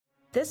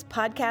This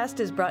podcast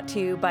is brought to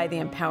you by the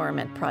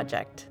Empowerment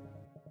Project.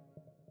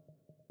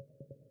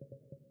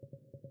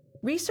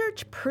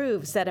 Research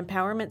proves that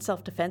empowerment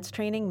self-defense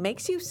training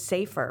makes you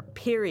safer,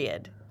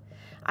 period.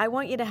 I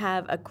want you to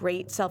have a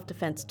great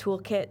self-defense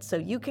toolkit so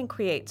you can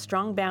create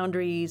strong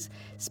boundaries,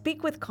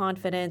 speak with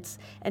confidence,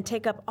 and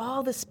take up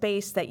all the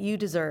space that you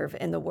deserve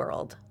in the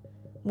world.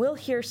 We'll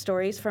hear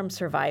stories from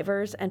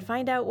survivors and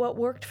find out what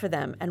worked for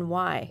them and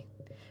why.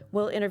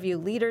 We'll interview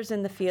leaders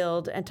in the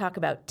field and talk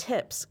about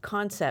tips,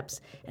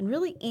 concepts, and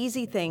really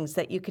easy things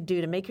that you could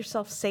do to make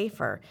yourself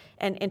safer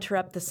and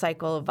interrupt the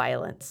cycle of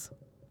violence.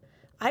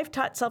 I've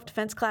taught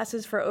self-defense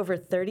classes for over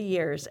 30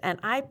 years, and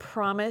I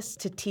promise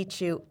to teach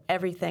you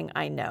everything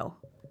I know.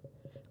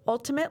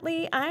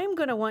 Ultimately, I'm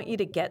going to want you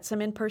to get some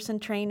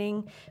in-person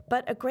training,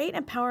 but a great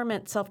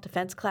empowerment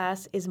self-defense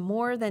class is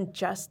more than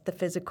just the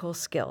physical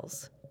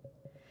skills.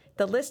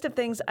 The list of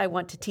things I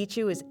want to teach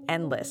you is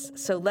endless,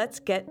 so let's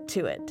get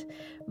to it.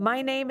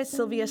 My name is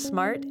Sylvia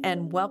Smart,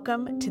 and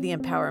welcome to the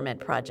Empowerment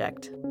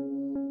Project.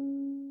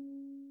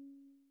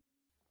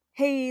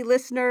 Hey,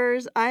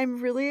 listeners,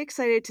 I'm really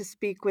excited to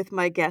speak with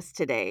my guest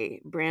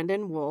today,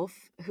 Brandon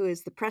Wolf, who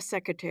is the press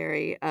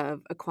secretary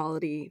of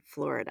Equality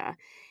Florida.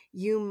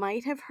 You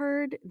might have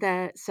heard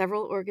that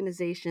several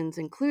organizations,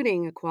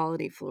 including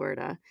Equality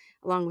Florida,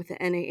 along with the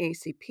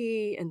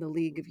NAACP and the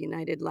League of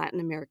United Latin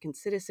American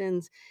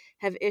Citizens,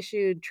 have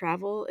issued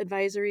travel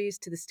advisories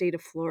to the state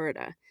of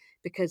Florida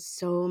because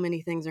so many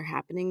things are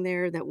happening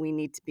there that we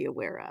need to be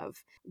aware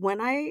of.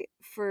 When I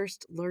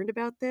first learned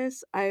about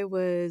this, I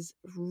was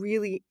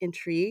really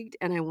intrigued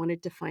and I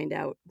wanted to find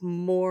out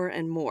more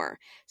and more.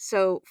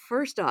 So,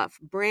 first off,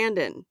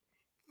 Brandon,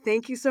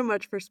 thank you so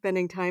much for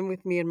spending time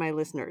with me and my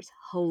listeners.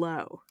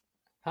 Hello.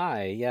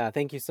 Hi, yeah,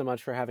 thank you so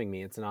much for having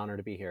me. It's an honor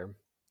to be here.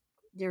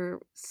 You're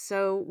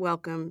so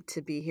welcome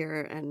to be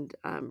here, and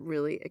I'm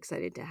really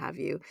excited to have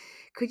you.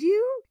 Could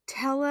you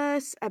tell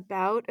us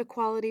about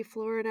Equality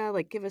Florida?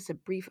 Like, give us a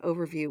brief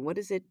overview. What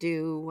does it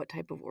do? What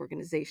type of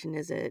organization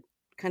is it?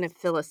 Kind of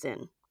fill us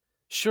in.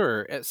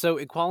 Sure. So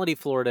Equality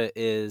Florida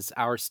is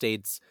our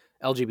state's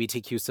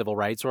LGBTQ civil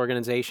rights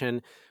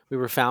organization. We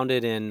were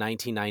founded in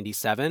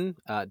 1997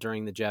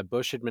 during the Jeb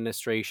Bush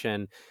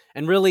administration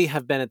and really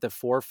have been at the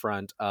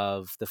forefront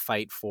of the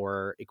fight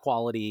for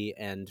equality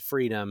and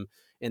freedom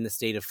in the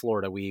state of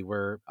Florida. We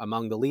were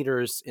among the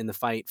leaders in the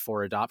fight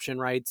for adoption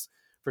rights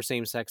for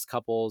same-sex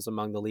couples,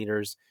 among the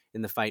leaders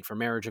in the fight for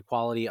marriage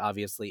equality,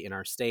 obviously in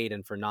our state,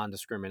 and for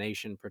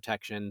non-discrimination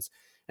protections.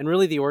 And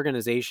really, the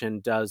organization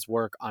does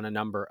work on a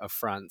number of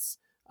fronts.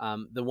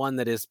 The one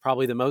that is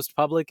probably the most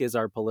public is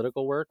our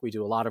political work. We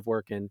do a lot of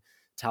work in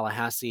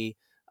Tallahassee.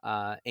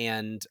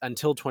 And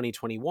until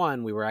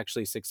 2021, we were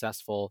actually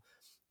successful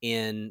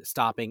in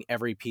stopping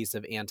every piece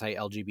of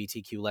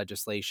anti-LGBTQ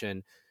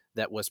legislation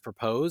that was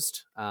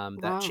proposed.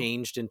 That Wow.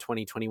 changed in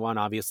 2021.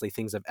 Obviously,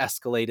 things have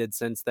escalated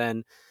since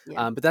then.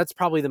 Yeah. But that's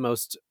probably the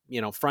most,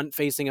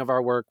 front-facing of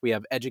our work. We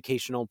have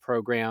educational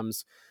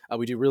programs.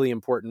 We do really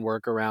important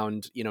work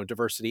around,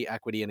 diversity,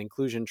 equity, and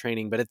inclusion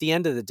training. But at the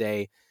end of the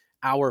day,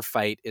 our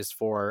fight is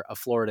for a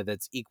Florida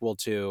that's equal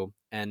to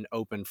and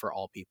open for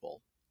all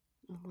people.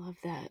 I love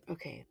that.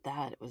 Okay,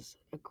 that was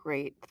a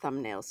great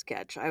thumbnail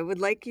sketch. I would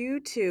like you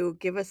to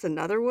give us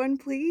another one,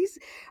 please.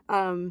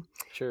 Um,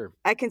 Sure.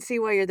 I can see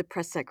why you're the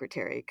press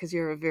secretary because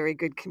you're a very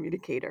good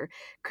communicator.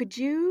 Could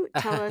you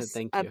tell us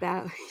Thank you.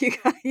 about,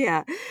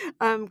 yeah,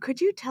 could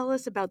you tell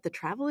us about the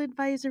travel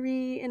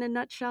advisory in a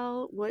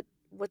nutshell?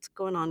 What's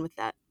going on with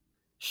that?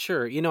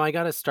 Sure. I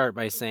got to start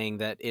by saying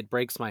that it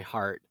breaks my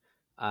heart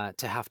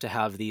to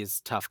have these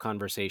tough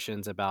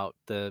conversations about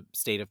the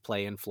state of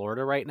play in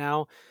Florida right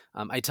now.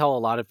 I tell a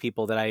lot of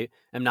people that I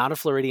am not a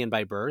Floridian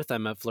by birth.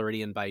 I'm a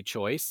Floridian by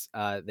choice.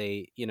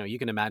 You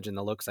can imagine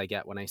the looks I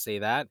get when I say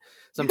that.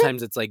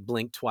 Sometimes it's like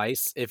blink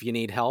twice if you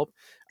need help.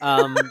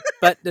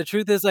 But the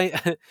truth is,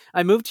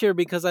 I moved here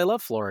because I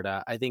love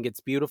Florida. I think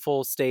it's a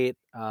beautiful state.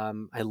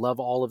 I love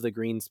all of the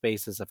green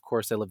spaces. Of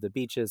course, I love the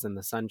beaches and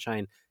the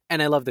sunshine,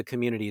 and I love the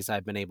communities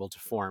I've been able to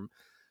form.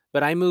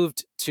 But I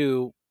moved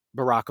to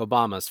Barack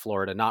Obama's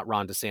Florida, not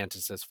Ron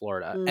DeSantis's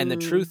Florida. And the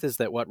Mm, truth is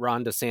that what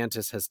Ron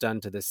DeSantis has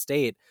done to this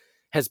state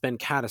has been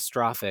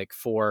catastrophic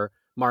for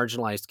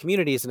marginalized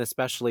communities and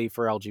especially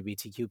for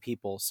LGBTQ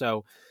people.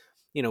 So,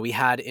 we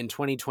had in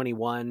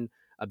 2021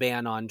 a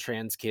ban on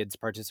trans kids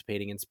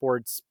participating in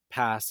sports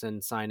pass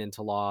and sign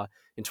into law.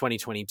 In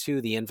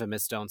 2022, the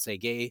infamous Don't Say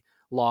Gay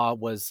law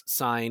was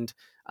signed.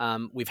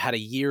 We've had a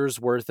year's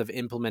worth of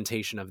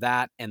implementation of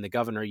that, and the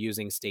governor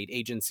using state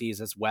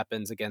agencies as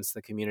weapons against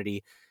the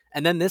community.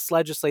 And then this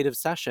legislative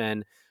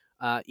session,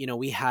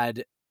 we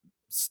had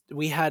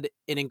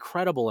an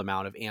incredible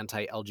amount of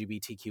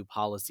anti-LGBTQ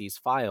policies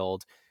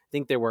filed. I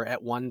think there were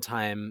at one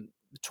time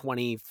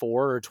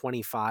 24 or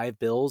 25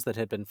 bills that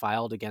had been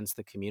filed against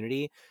the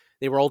community.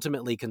 They were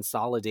ultimately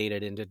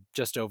consolidated into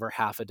just over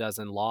half a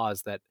dozen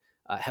laws that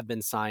have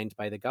been signed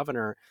by the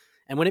governor.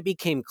 And when it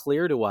became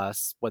clear to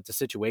us what the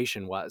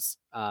situation was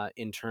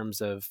in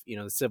terms of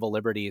the civil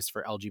liberties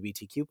for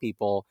LGBTQ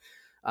people,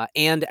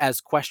 And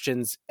as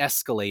questions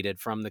escalated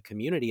from the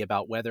community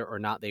about whether or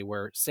not they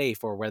were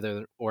safe or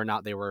whether or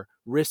not there were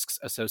risks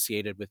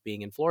associated with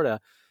being in Florida,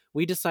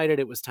 we decided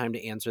it was time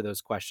to answer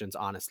those questions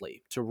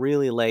honestly, to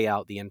really lay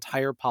out the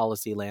entire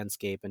policy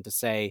landscape and to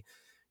say,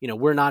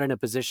 we're not in a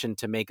position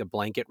to make a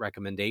blanket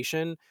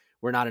recommendation.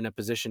 We're not in a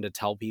position to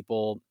tell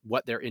people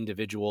what their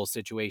individual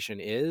situation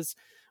is,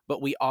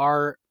 but we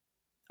are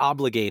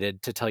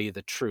obligated to tell you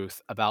the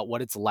truth about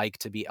what it's like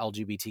to be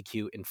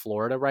LGBTQ in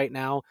Florida right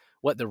now,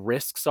 what the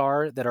risks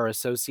are that are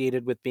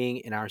associated with being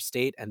in our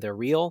state, and they're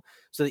real,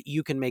 so that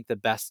you can make the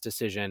best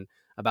decision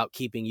about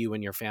keeping you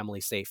and your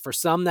family safe. For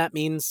some, that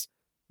means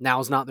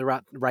now's not the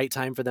right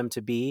time for them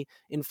to be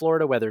in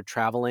Florida, whether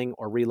traveling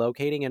or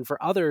relocating. And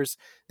for others,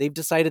 they've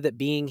decided that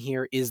being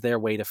here is their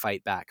way to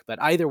fight back.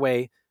 But either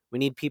way, we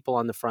need people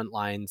on the front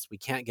lines. We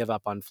can't give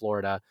up on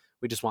Florida.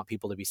 We just want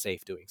people to be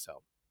safe doing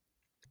so.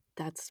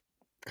 That's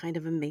kind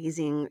of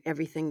amazing,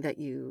 everything that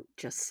you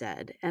just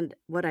said. And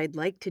what I'd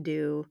like to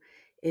do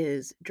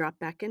is drop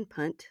back and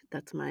punt.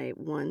 That's my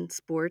one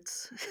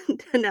sports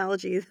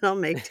analogy that I'll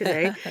make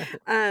today.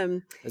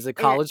 Um, As a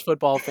and college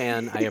football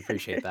fan, I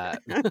appreciate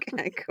that.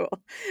 okay, cool.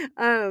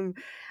 Um,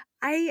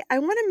 I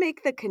want to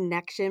make the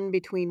connection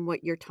between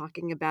what you're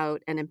talking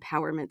about and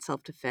empowerment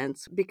self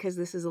defense because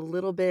this is a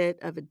little bit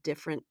of a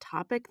different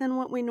topic than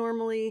what we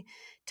normally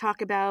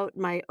talk about.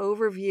 My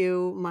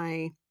overview,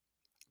 my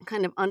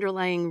kind of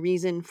underlying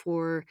reason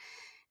for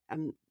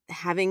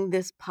having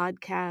this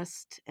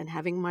podcast and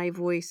having my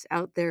voice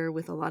out there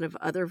with a lot of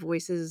other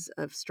voices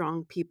of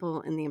strong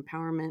people in the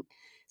empowerment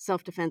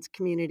self defense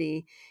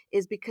community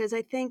is because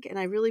I think and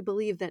I really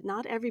believe that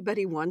not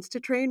everybody wants to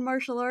train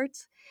martial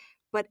arts,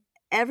 but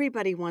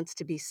everybody wants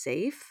to be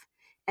safe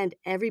and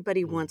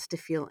everybody Mm, wants to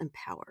feel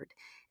empowered.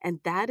 And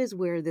that is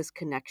where this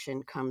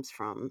connection comes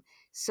from.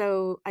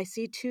 So I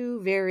see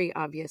two very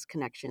obvious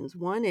connections.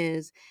 One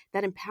is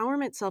that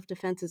empowerment self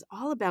defense is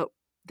all about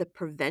the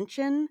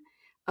prevention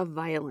of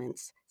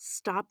violence,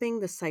 stopping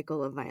the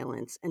cycle of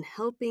violence, and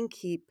helping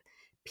keep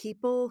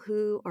people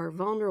who are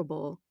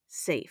vulnerable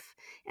safe.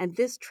 And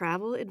this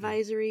travel mm,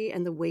 advisory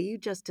and the way you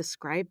just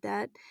described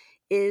that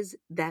is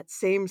that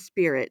same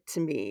spirit to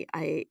me.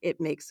 It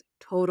makes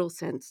total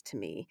sense to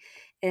me.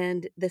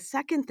 And the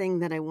second thing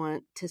that I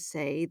want to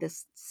say,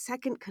 this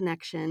second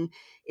connection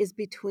is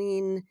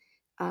between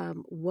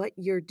what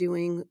you're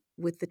doing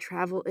with the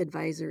travel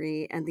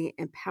advisory and the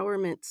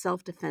empowerment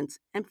self defense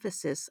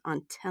emphasis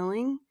on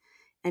telling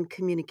and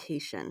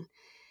communication.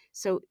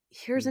 So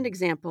here's an mm,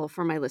 example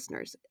for my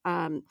listeners.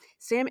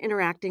 Say I'm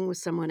interacting with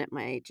someone at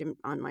my gym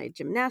on my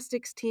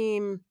gymnastics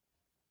team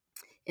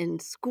in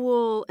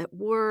school, at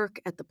work,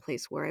 at the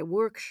place where I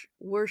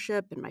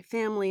worship, and my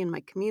family and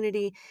my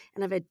community.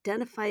 And I've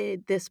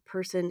identified this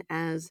person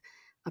as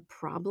a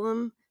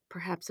problem,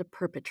 perhaps a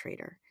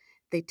perpetrator.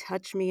 They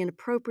touch me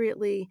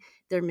inappropriately.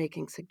 They're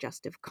making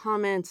suggestive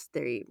comments.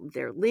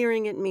 They're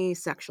leering at me,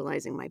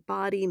 sexualizing my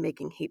body,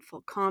 making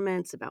hateful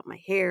comments about my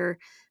hair,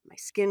 my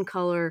skin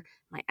color,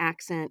 my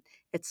accent,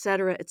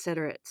 etc.,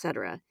 etc.,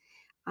 etc.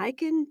 I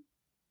can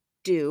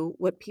do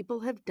what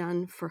people have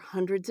done for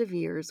hundreds of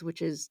years,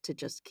 which is to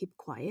just keep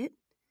quiet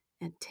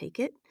and take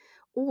it.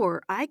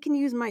 Or I can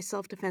use my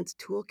self defense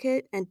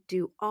toolkit and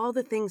do all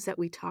the things that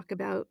we talk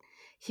about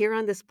here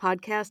on this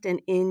podcast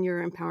and in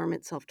your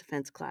empowerment self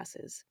defense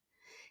classes.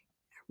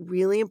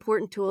 Really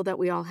important tool that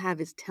we all have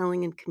is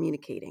telling and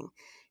communicating.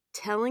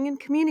 Telling and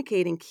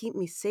communicating keep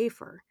me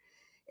safer.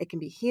 It can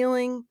be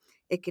healing.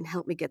 It can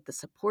help me get the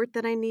support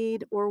that I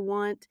need or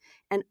want.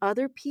 And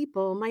other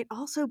people might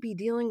also be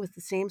dealing with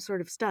the same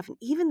sort of stuff, and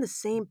even the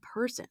same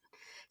person.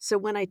 So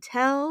when I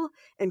tell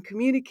and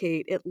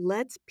communicate, it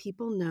lets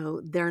people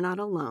know they're not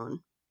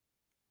alone.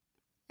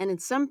 And in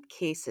some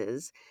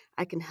cases,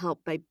 I can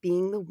help by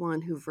being the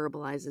one who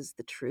verbalizes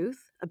the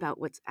truth about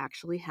what's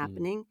actually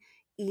mm, happening,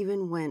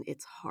 even when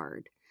it's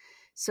hard.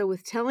 So,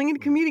 with telling and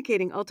right.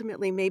 communicating,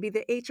 ultimately, maybe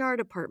the HR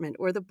department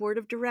or the board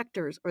of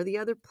directors or the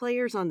other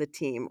players on the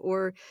team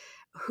or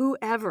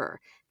whoever,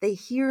 they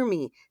hear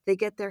me, they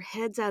get their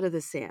heads out of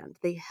the sand,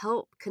 they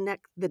help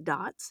connect the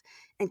dots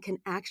and can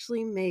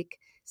actually make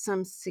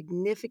some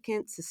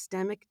significant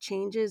systemic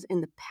changes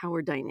in the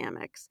power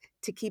dynamics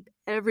to keep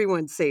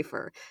everyone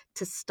safer,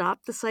 to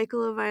stop the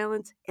cycle of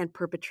violence and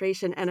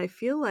perpetration. And I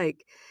feel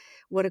like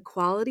what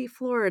Equality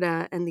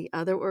Florida and the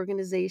other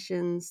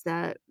organizations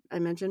that I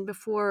mentioned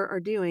before are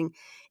doing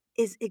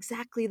is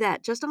exactly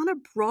that, just on a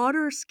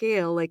broader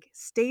scale, like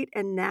state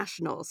and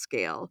national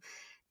scale.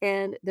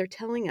 And they're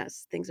telling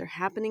us things are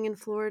happening in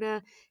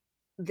Florida.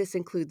 This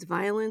includes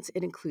violence,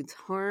 it includes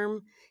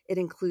harm, it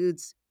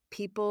includes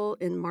people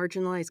in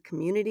marginalized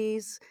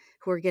communities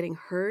who are getting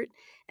hurt.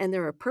 And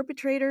there are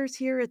perpetrators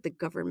here at the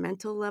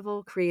governmental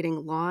level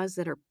creating laws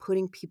that are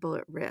putting people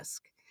at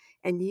risk.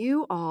 And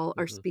you all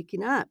are Mhm.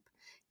 speaking up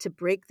to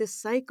break this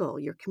cycle.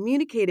 You're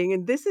communicating,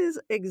 and this is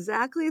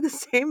exactly the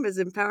same as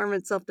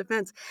empowerment self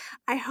defense.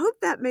 I hope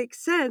that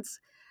makes sense.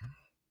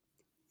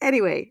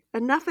 Anyway,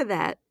 enough of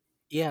that.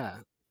 Yeah.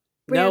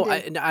 No,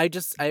 Brandon, I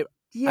just I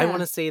yeah.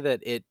 wanna say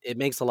that it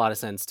makes a lot of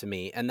sense to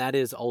me, and that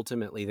is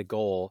ultimately the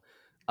goal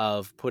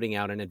of putting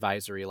out an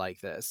advisory like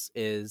this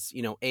is,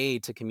 A,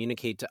 to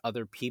communicate to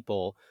other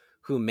people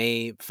who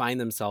may find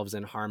themselves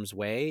in harm's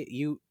way.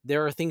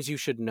 There are things you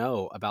should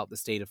know about the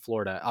state of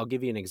Florida. I'll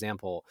give you an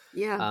example.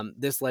 Yeah.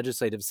 This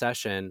legislative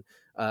session,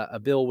 a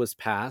bill was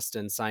passed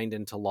and signed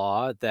into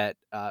law that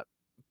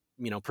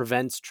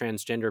prevents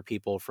transgender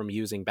people from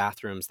using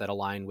bathrooms that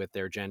align with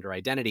their gender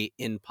identity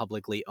in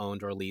publicly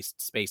owned or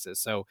leased spaces.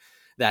 So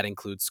that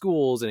includes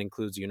schools, it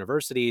includes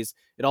universities,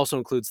 it also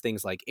includes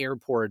things like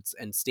airports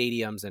and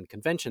stadiums and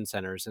convention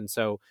centers. And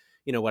so,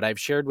 what I've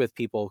shared with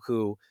people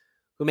who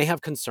may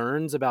have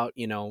concerns about,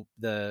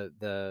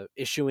 the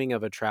issuing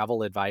of a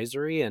travel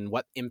advisory and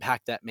what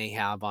impact that may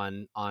have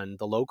on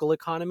the local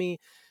economy,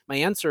 my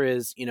answer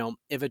is,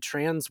 if a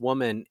trans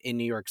woman in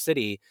New York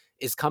City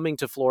is coming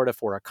to Florida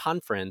for a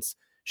conference,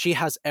 she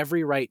has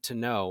every right to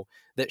know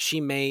that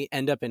she may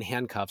end up in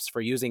handcuffs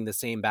for using the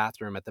same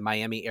bathroom at the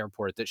Miami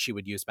airport that she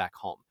would use back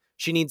home.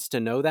 She needs to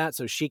know that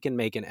so she can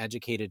make an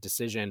educated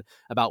decision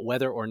about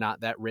whether or not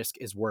that risk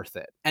is worth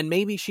it. And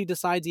maybe she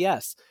decides,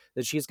 yes,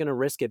 that she's going to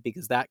risk it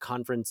because that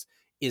conference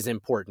is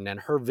important and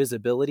her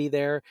visibility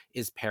there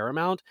is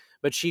paramount,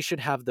 but she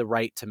should have the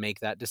right to make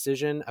that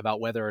decision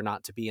about whether or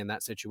not to be in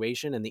that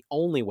situation. And the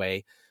only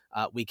way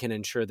we can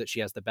ensure that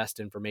she has the best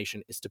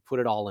information is to put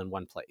it all in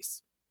one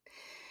place.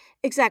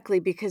 Exactly,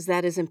 because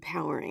that is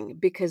empowering,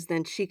 because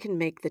then she can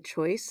make the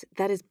choice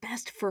that is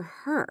best for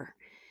her,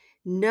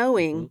 Mhm.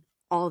 knowing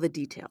all the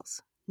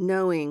details,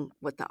 knowing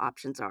what the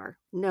options are,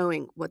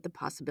 knowing what the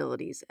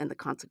possibilities and the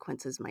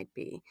consequences might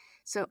be.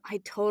 So I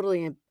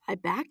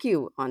back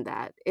you on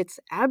that. It's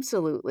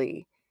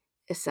absolutely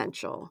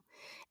essential.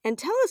 And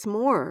tell us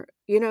more,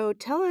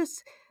 tell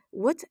us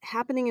what's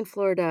happening in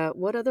Florida,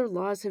 what other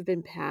laws have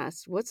been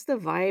passed, what's the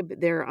vibe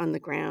there on the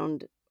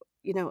ground?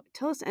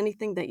 Tell us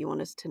anything that you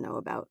want us to know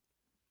about.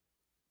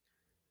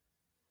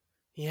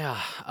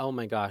 Yeah. Oh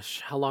my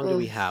gosh. How long do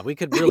we Ugh. have? We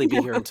could I really be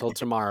here know. until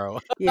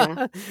tomorrow.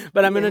 Yeah,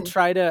 But I'm going to yeah.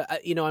 try to,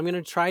 I'm going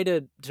to try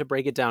to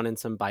break it down in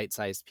some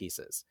bite-sized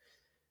pieces.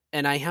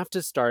 And I have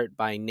to start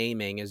by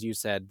naming, as you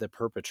said, the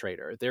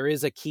perpetrator. There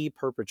is a key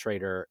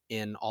perpetrator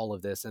in all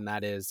of this, and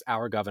that is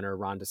our governor,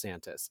 Ron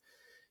DeSantis.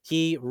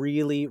 He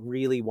really,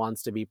 really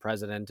wants to be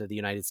president of the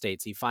United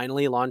States. He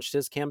finally launched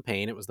his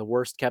campaign. It was the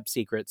worst kept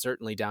secret,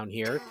 certainly down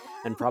here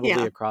and probably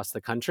Yeah, across the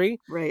country.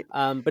 right.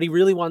 But he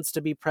really wants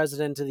to be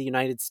president of the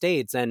United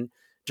States. And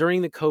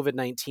during the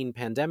COVID-19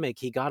 pandemic,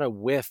 he got a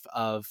whiff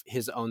of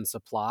his own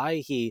supply.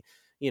 He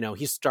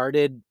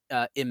started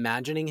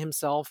imagining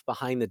himself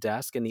behind the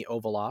desk in the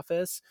Oval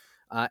Office,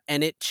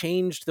 and it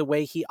changed the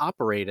way he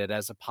operated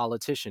as a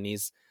politician.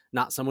 He's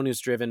not someone who's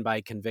driven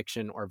by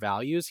conviction or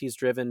values. He's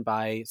driven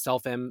by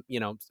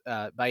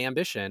by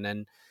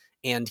ambition,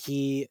 and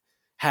he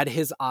had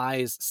his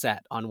eyes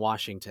set on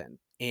Washington.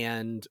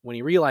 And when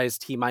he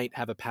realized he might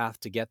have a path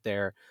to get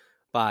there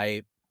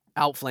by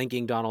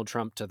outflanking Donald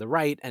Trump to the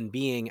right and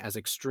being as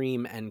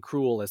extreme and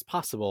cruel as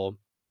possible,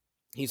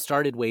 he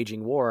started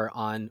waging war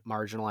on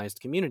marginalized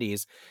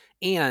communities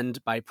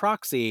and, by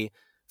proxy,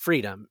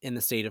 freedom in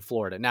the state of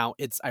Florida. Now,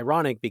 it's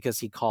ironic because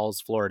he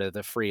calls Florida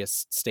the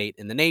freest state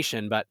in the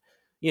nation, but,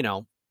 you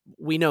know,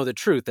 we know the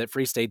truth that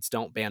free states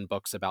don't ban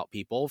books about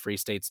people. Free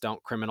states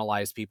don't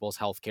criminalize people's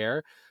health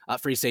care.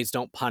 Free states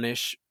don't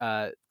punish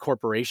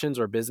corporations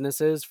or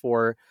businesses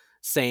for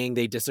saying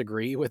they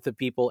disagree with the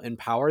people in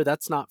power.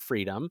 That's not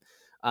freedom.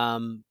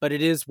 But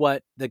it is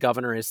what the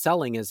governor is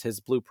selling as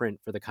his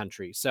blueprint for the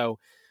country. So,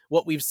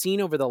 what we've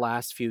seen over the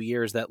last few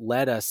years that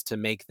led us to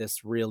make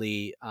this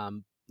really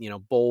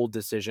bold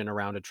decision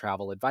around a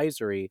travel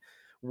advisory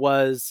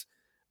was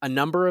a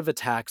number of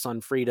attacks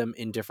on freedom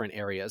in different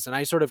areas. And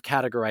I sort of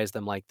categorize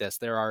them like this.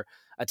 There are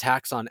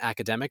attacks on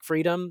academic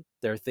freedom.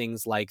 There are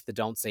things like the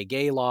Don't Say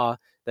Gay law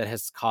that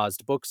has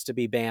caused books to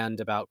be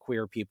banned about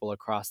queer people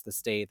across the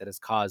state, that has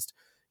caused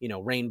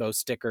rainbow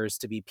stickers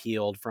to be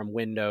peeled from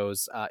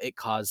windows. It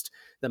caused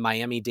the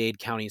Miami-Dade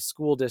County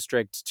School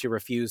District to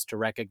refuse to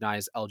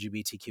recognize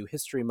LGBTQ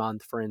History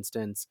Month, for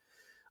instance.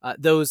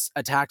 Those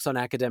attacks on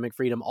academic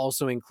freedom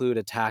also include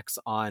attacks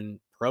on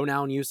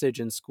pronoun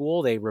usage in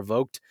school. They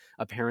revoked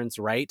a parent's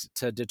right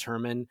to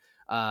determine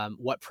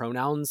what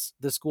pronouns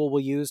the school will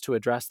use to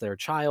address their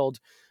child.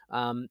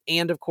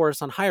 And of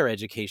course, on higher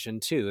education,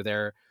 too.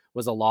 There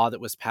was a law that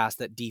was passed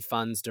that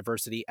defunds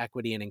diversity,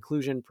 equity, and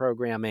inclusion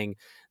programming,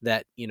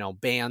 that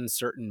bans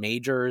certain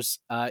majors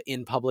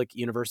in public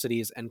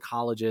universities and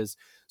colleges.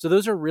 So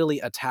those are really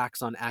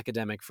attacks on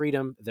academic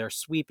freedom. They're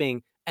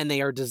sweeping, and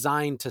they are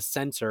designed to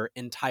censor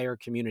entire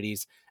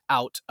communities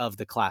out of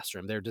the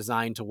classroom. They're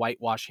designed to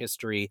whitewash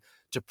history,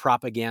 to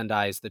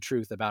propagandize the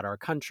truth about our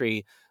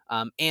country,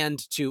 and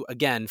to,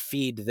 again,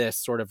 feed this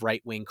sort of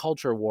right-wing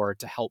culture war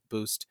to help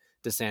boost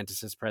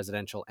DeSantis's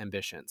presidential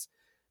ambitions.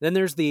 Then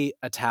there's the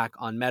attack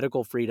on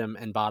medical freedom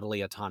and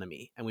bodily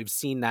autonomy. And we've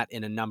seen that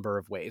in a number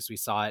of ways. We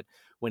saw it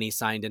when he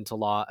signed into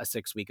law a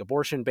 6-week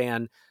abortion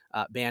ban,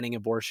 banning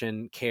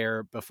abortion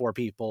care before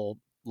people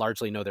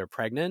largely know they're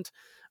pregnant.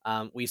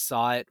 We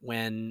saw it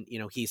when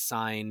he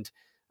signed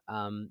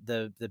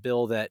The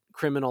bill that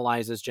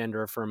criminalizes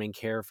gender affirming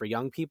care for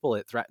young people.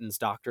 It threatens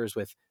doctors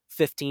with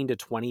 15 to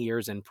 20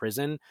 years in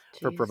prison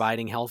for Jeez.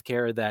 providing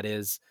healthcare that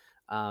is,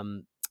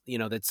 um,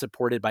 that's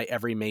supported by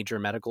every major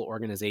medical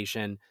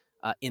organization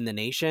in the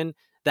nation.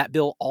 That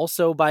bill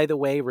also, by the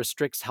way,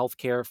 restricts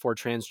healthcare for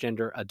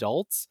transgender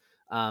adults.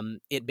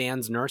 It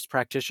bans nurse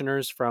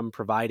practitioners from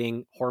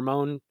providing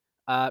hormone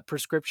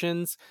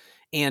prescriptions.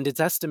 And it's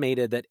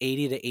estimated that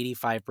 80 to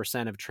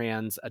 85% of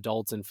trans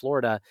adults in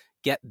Florida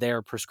get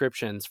their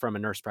prescriptions from a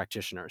nurse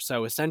practitioner.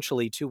 So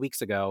essentially, 2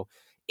 weeks ago,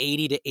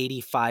 80 to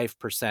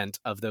 85%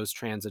 of those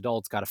trans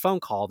adults got a phone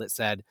call that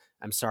said,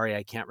 "I'm sorry,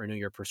 I can't renew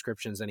your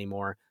prescriptions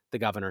anymore. The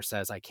governor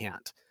says I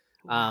can't."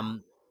 Wow.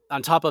 Um,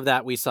 on top of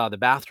that, we saw the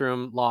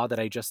bathroom law that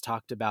I just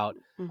talked about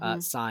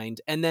Mm-hmm.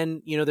 signed. And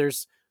then,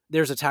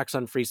 there's attacks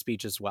on free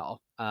speech as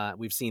well.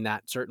 We've seen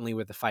that certainly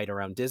with the fight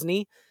around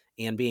Disney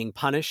and being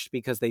punished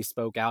because they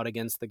spoke out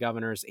against the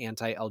governor's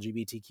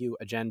anti-LGBTQ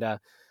agenda.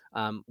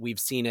 We've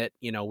seen it,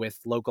 with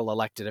local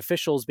elected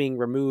officials being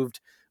removed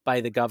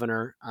by the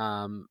governor.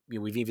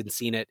 We've even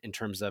seen it in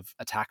terms of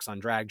attacks on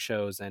drag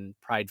shows and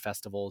pride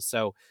festivals.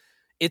 So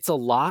it's a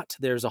lot.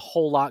 There's a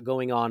whole lot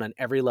going on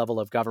every level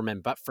of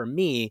government. But for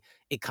me,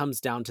 it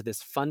comes down to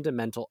this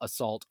fundamental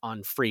assault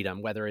on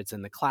freedom, whether it's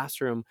in the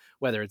classroom,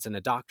 whether it's in a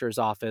doctor's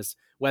office,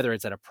 whether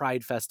it's at a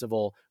pride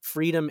festival.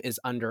 Freedom is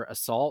under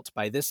assault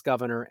by this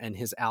governor and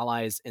his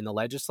allies in the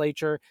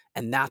legislature.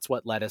 And that's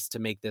what led us to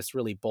make this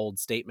really bold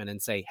statement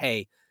and say,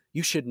 hey,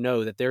 you should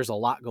know that there's a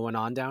lot going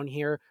on down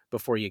here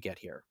before you get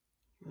here.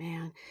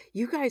 Man,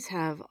 you guys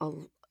have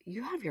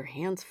you have your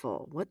hands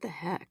full. What the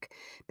heck?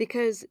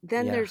 Because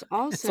then Yeah, there's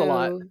it's a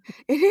lot. also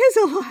it is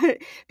a lot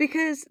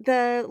because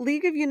the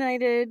League of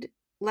United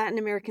Latin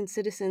American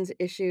Citizens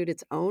issued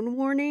its own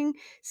warning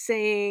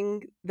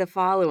saying the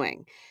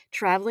following: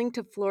 traveling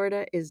to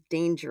Florida is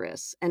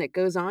dangerous. And it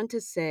goes on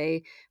to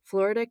say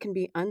Florida can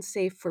be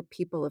unsafe for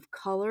people of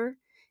color,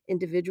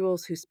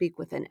 individuals who speak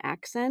with an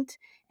accent,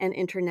 and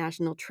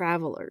international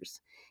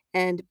travelers.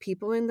 And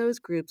people in those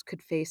groups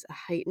could face a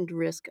heightened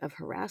risk of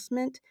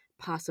harassment,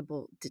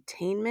 possible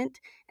detainment,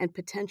 and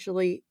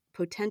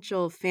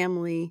potential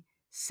family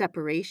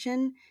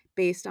separation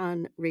based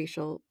on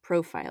racial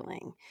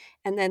profiling.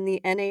 And then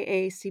the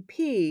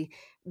NAACP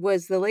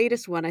was the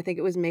latest one. I think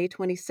it was May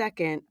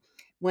 22nd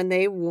when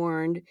they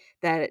warned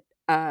that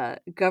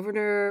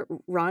Governor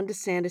Ron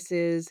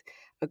DeSantis's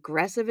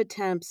aggressive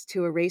attempts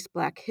to erase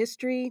Black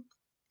history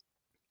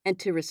and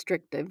to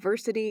restrict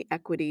diversity,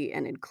 equity,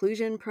 and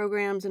inclusion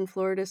programs in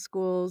Florida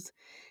schools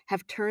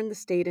have turned the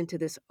state into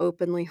this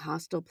openly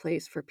hostile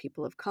place for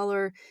people of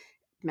color,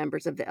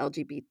 members of the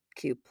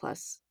LGBTQ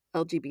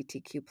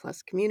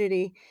plus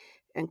community.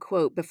 And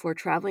quote, before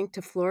traveling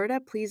to Florida,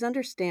 please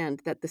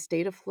understand that the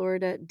state of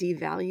Florida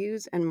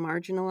devalues and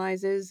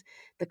marginalizes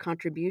the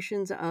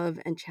contributions of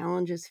and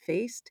challenges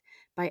faced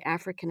by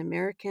African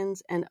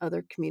Americans and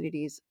other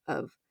communities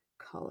of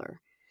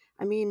color.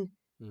 I mean,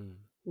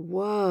 Mm,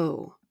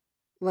 whoa.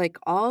 Like,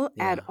 all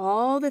add yeah.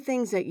 all the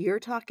things that you're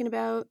talking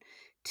about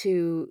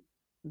to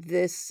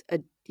this,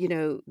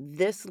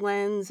 this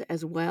lens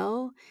as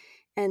well,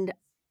 and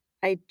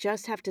I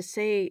just have to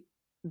say,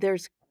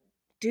 there's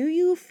do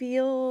you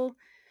feel,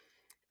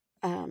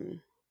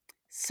 um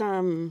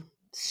some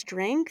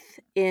strength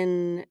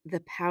in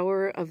the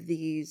power of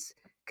these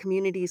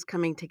communities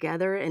coming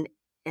together and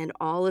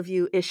all of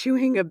you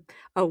issuing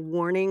a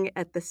warning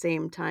at the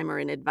same time, or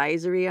an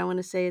advisory, I want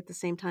to say, at the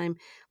same time?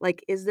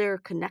 Like, is there a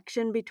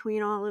connection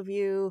between all of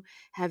you?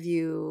 Have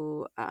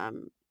you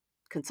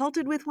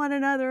consulted with one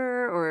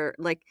another, or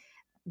like,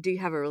 do you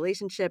have a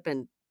relationship,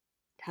 and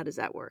how does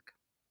that work?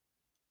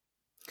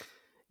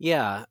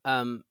 Yeah,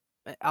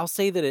 I'll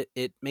say that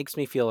it makes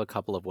me feel a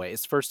couple of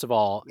ways. First of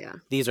all, Yeah.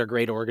 these are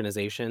great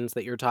organizations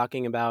that you're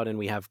talking about, and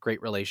we have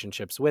great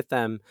relationships with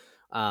them.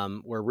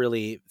 We're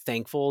really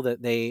thankful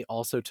that they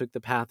also took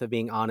the path of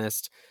being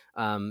honest.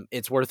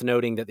 It's worth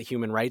noting that the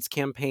Human Rights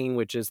Campaign,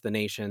 which is the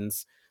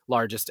nation's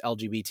largest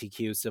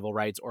LGBTQ civil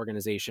rights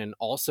organization,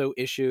 also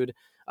issued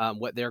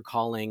what they're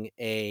calling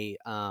a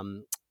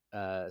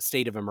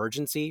state of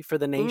emergency for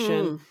the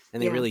nation,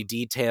 and they Yeah. really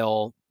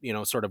detail,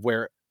 sort of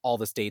where all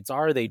the states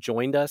are. They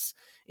joined us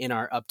in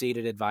our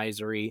updated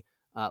advisory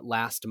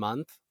last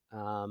month.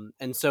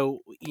 And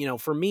so,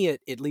 for me,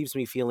 it leaves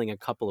me feeling a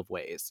couple of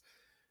ways.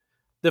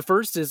 The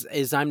first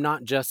is I'm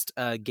not just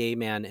a gay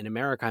man in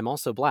America, I'm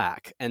also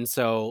Black. And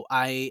so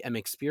I am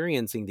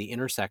experiencing the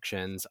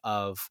intersections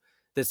of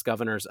this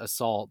governor's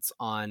assaults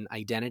on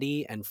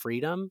identity and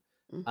freedom.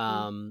 Mhm.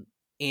 Um,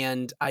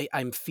 and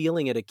I'm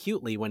feeling it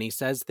acutely when he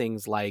says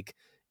things like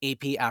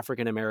AP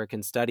African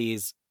American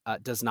Studies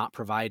does not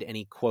provide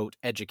any, quote,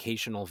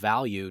 educational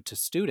value to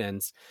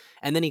students.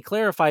 And then he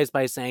clarifies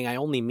by saying, I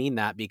only mean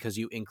that because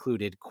you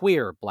included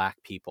queer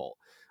Black people.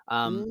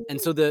 And Mm.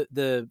 so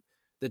the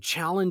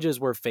challenges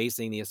we're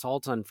facing, the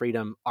assaults on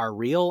freedom, are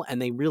real, and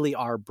they really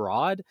are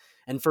broad.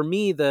 And for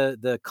me,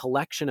 the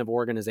collection of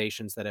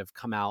organizations that have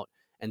come out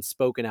and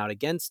spoken out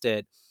against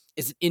it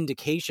is an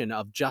indication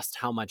of just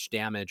how much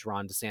damage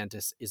Ron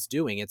DeSantis is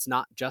doing. It's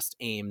not just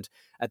aimed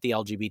at the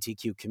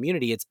LGBTQ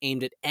community, it's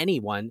aimed at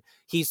anyone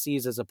he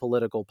sees as a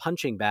political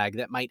punching bag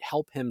that might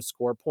help him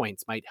score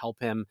points, might help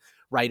him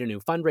write a new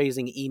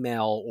fundraising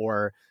email,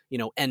 or,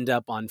 end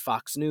up on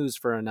Fox News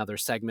for another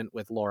segment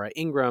with Laura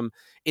Ingraham.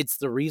 It's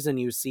the reason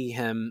you see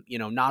him,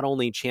 not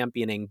only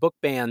championing book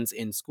bans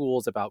in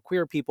schools about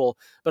queer people,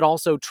 but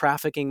also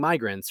trafficking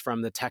migrants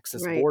from the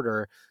Texas Right.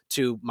 border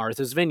to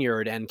Martha's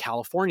Vineyard and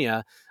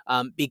California,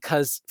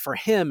 because for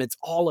him, it's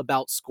all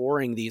about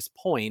scoring these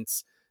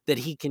points that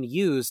he can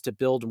use to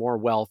build more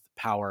wealth,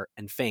 power,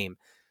 and fame.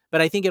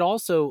 But I think it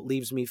also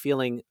leaves me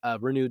feeling a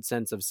renewed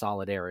sense of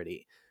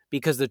solidarity,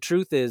 because the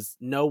truth is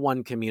no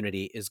one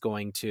community is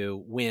going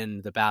to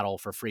win the battle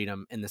for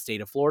freedom in the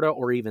state of Florida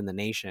or even the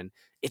nation.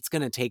 It's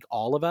going to take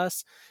all of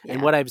us. And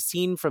Yeah. what I've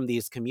seen from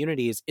these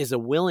communities is a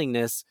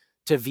willingness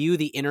to view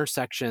the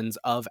intersections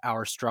of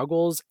our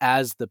struggles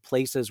as the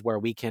places where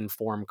we can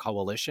form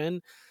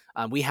coalition.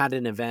 We had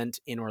an event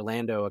in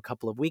Orlando a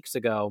couple of weeks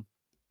ago,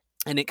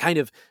 and it kind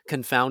of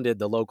confounded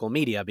the local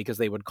media because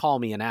they would call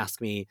me and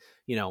ask me,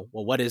 well,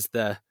 what is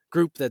the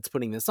group that's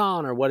putting this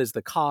on, or what is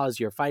the cause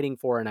you're fighting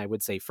for? And I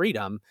would say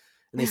freedom.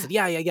 And they said,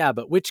 yeah,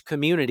 but which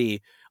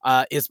community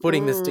is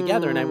putting this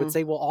together? And I would Mm,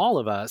 say, well, all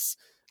of us,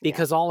 yeah.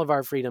 because all of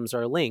our freedoms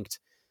are linked.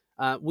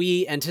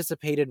 We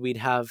anticipated we'd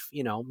have,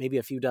 maybe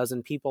a few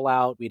dozen people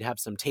out. We'd have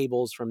some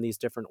tables from these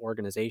different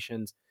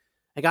organizations.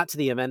 I got to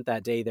the event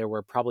that day, there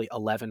were probably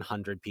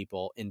 1,100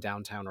 people in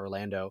downtown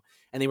Orlando,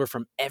 and they were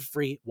from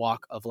every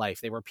walk of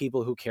life. They were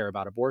people who care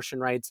about abortion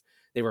rights.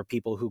 They were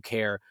people who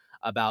care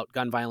about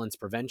gun violence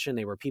prevention.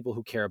 They were people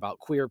who care about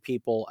queer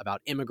people,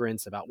 about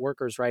immigrants, about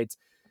workers' rights.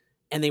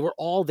 And they were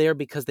all there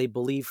because they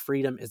believe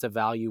freedom is a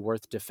value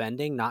worth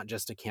defending, not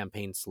just a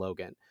campaign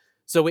slogan.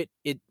 So it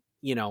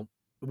you know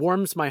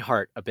warms my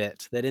heart a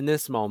bit that in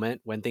this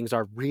moment when things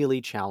are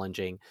really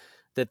challenging,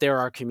 that there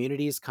are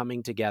communities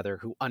coming together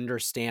who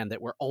understand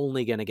that we're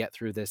only going to get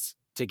through this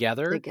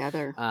together,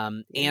 Together. Yeah.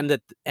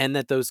 and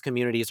that those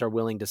communities are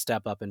willing to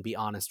step up and be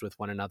honest with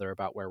one another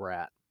about where we're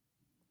at.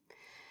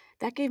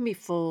 That gave me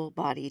full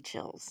body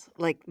chills.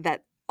 Like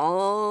that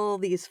all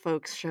these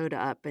folks showed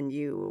up and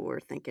you were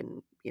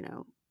thinking,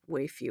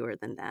 way fewer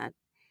than that.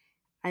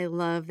 I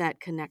love that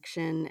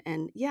connection.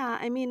 And yeah,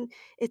 I mean,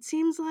 it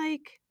seems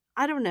like,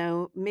 I don't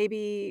know,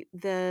 maybe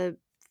the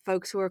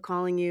folks who are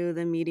calling you,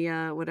 the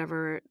media,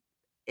 whatever,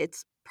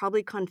 it's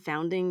probably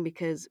confounding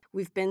because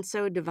we've been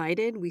so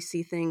divided. We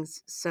see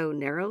things so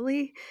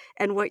narrowly.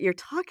 And what you're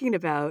talking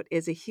about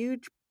is a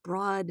huge,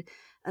 broad,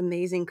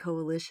 amazing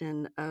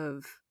coalition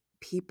of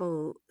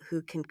people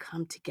who can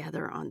come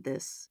together on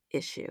this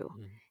issue.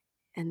 Mhm.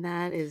 And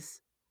that is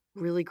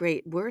really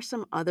great. Where are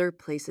some other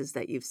places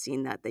that you've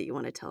seen that you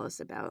want to tell us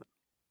about?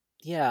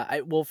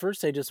 Yeah, well,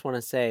 first I just want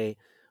to say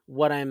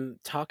what I'm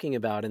talking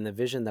about and the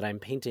vision that I'm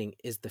painting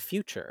is the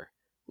future.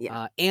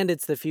 Yeah. And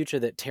it's the future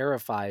that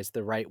terrifies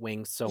the right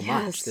wing so much.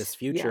 Yes. This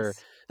future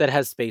Yes. that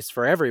has space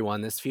for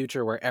everyone, this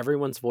future where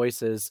everyone's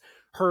voice is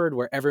heard,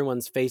 where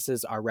everyone's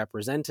faces are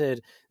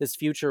represented, this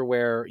future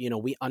where,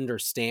 we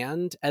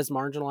understand as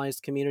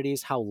marginalized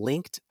communities how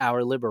linked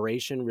our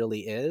liberation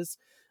really is.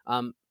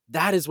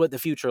 That is what the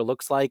future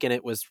looks like. And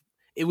it was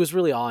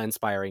really awe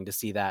inspiring to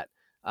see that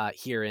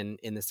here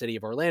in the city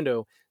of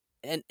Orlando.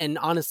 And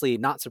honestly,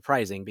 not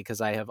surprising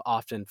because I have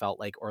often felt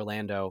like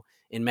Orlando,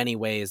 in many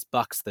ways,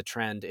 bucks the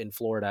trend in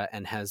Florida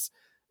and has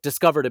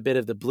discovered a bit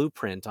of the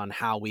blueprint on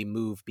how we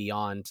move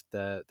beyond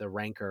the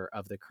rancor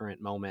of the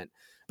current moment.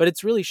 But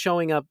it's really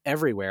showing up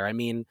everywhere. I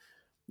mean,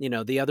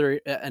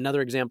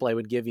 another example I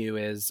would give you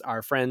is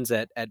our friends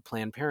at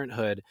Planned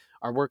Parenthood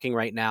are working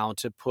right now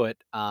to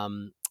put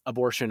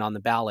abortion on the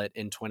ballot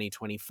in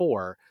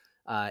 2024,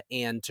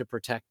 and to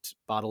protect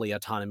bodily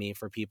autonomy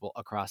for people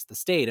across the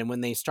state. And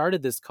when they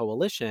started this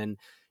coalition,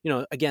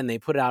 again, they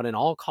put out an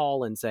all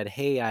call and said,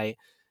 hey, I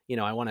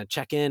want to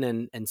check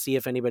in and see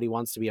if anybody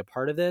wants to be a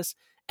part of this.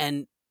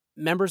 And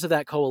members of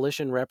that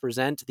coalition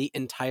represent the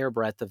entire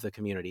breadth of the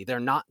community. They're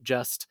not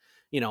just,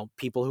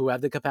 people who have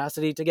the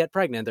capacity to get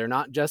pregnant. They're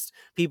not just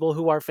people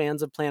who are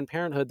fans of Planned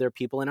Parenthood. They're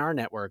people in our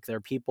network.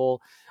 They're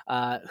people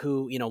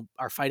who,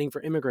 are fighting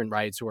for immigrant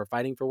rights, who are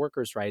fighting for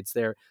workers' rights.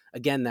 They're,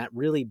 again, that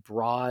really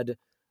broad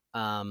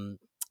um,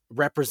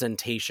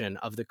 representation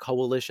of the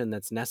coalition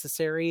that's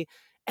necessary.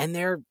 And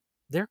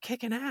they're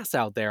kicking ass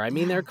out there. I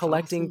mean, Yeah, they're it's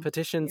collecting awesome.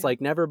 petitions Yeah. like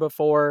never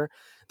before.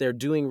 They're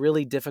doing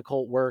really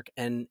difficult work,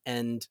 and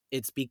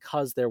it's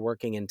because they're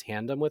working in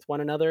tandem with one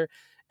another.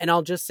 And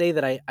I'll just say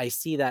that I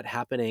see that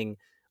happening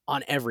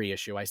on every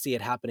issue. I see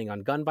it happening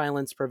on gun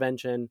violence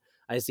prevention.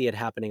 I see it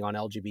happening on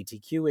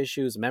LGBTQ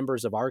issues,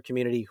 members of our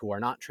community who are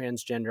not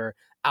transgender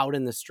out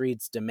in the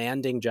streets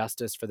demanding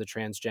justice for the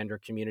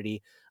transgender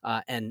community,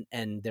 and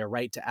their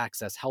right to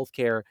access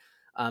healthcare.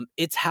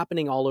 It's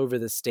happening all over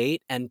the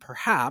state, and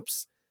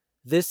perhaps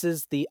this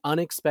is the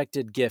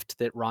unexpected gift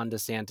that Ron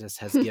DeSantis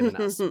has given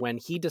us when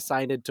he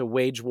decided to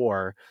wage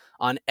war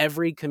on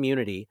every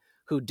community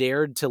who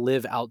dared to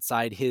live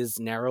outside his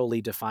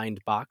narrowly defined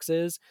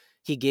boxes.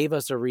 he gave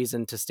us a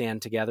reason to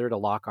stand together, to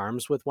lock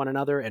arms with one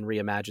another and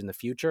reimagine the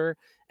future.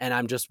 And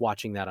I'm just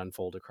watching that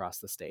unfold across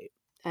the state.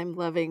 I'm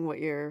loving what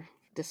you're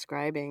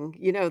describing.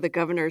 You know, the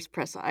governor's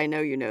press I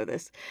know you know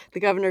this. The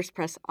governor's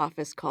press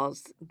office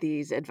calls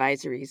these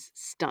advisories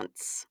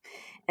stunts.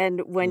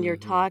 And when you're Hmm.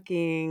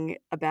 talking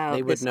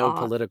They about would this know awe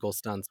political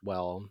stunts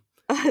well.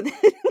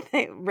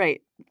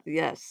 right,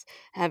 yes,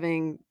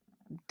 having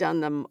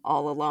done them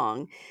all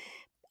along.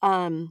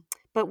 Um,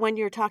 but when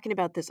you're talking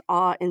about this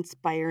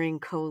awe-inspiring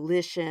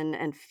coalition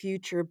and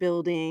future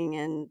building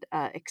and,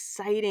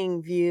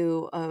 exciting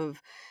view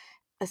of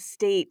a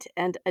state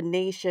and a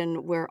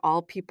nation where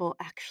all people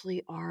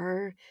actually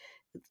are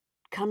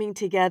coming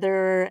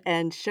together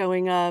and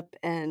showing up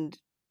and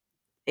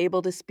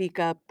able to speak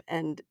up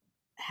and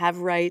have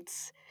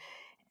rights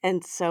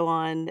and so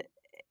on.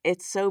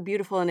 It's so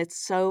beautiful and it's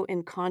so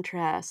in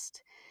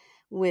contrast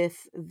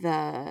with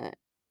the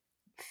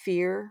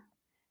fear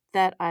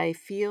that I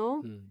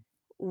feel Hmm.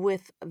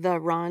 with the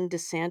Ron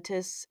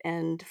DeSantis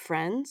and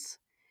friends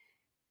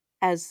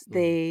as Hmm.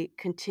 they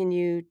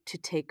continue to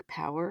take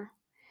power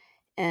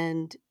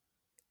and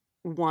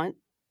want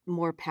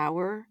more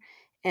power,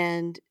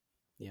 and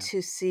Yeah.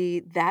 to see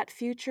that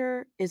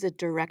future is a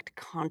direct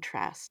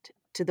contrast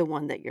to the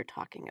one that you're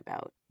talking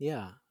about.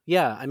 Yeah.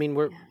 Yeah. I mean,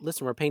 Yeah,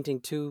 we're painting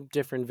two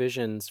different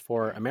visions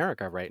for yeah.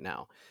 America right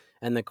now.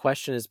 And the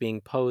question is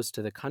being posed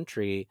to the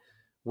country,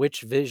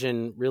 which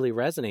vision really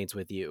resonates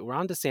with you?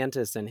 Ron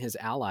DeSantis and his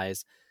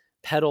allies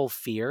peddle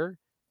fear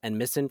and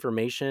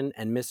misinformation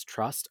and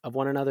mistrust of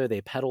one another.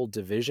 They peddle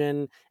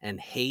division and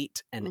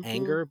hate and Mhm.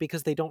 anger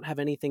because they don't have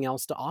anything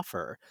else to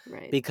offer.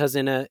 Right. Because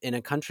in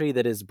a country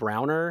that is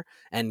browner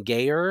and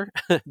gayer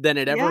than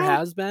it ever Yeah,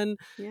 has been,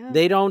 yeah,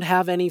 they don't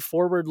have any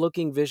forward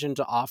looking vision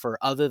to offer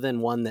other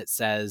than one that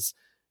says,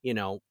 you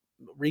know,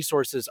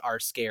 resources are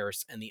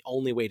scarce and the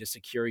only way to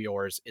secure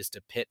yours is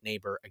to pit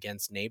neighbor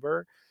against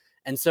neighbor.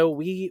 And so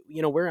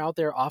we're out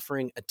there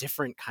offering a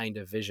different kind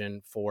of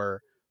vision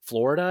for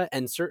Florida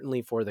and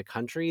certainly for the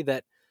country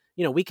that,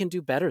 we can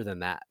do better than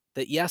that.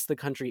 That yes, the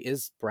country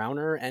is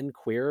browner and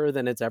queerer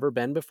than it's ever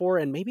been before.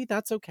 And maybe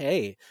that's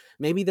okay.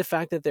 Maybe the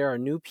fact that there are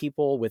new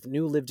people with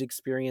new lived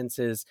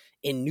experiences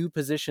in new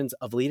positions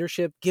of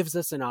leadership gives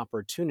us an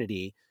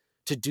opportunity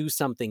to do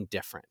something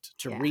different,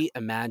 to yeah,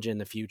 reimagine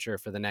the future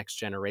for the next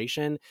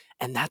generation.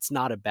 And that's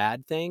not a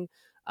bad thing.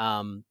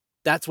 Um,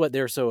 that's what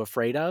they're so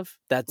afraid of.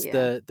 That's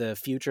yeah, the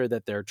future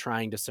that they're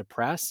trying to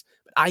suppress.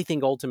 But I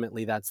think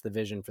ultimately that's the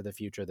vision for the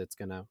future that's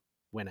going to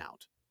win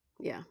out.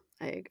 yeah.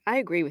 I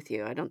agree with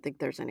you. I don't think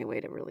there's any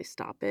way to really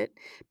stop it,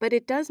 but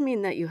it does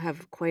mean that you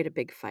have quite a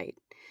big fight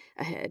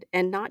ahead,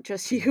 and not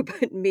just you, Mhm.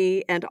 but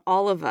me and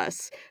all of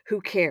us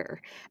who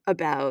care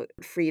about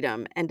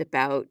freedom and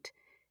about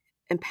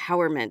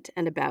empowerment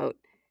and about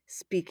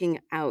speaking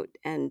out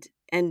and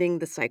ending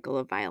the cycle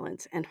of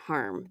violence and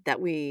harm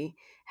that we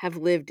have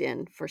lived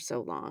in for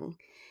so long,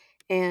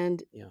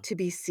 and Yeah. to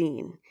be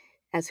seen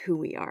as who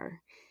we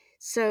are.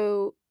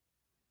 So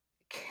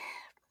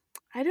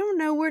I don't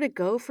know where to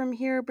go from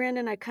here,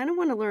 Brandon. I kind of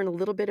want to learn a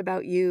little bit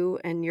about you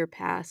and your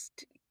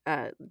past.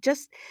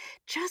 Just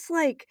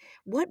like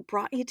what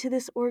brought you to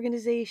this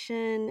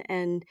organization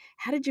and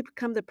how did you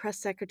become the press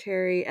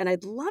secretary? And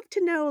I'd love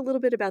to know a little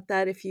bit about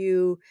that if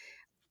you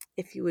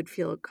would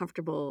feel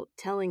comfortable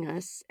telling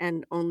us,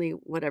 and only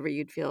whatever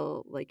you'd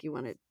feel like you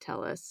want to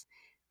tell us.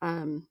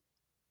 Um,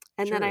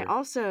 and then I Sure.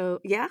 also,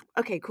 yeah,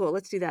 okay, cool.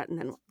 Let's do that,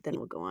 and then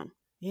we'll go on.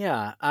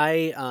 Yeah,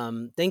 I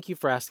thank you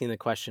for asking the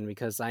question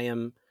because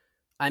I'm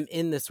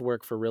in this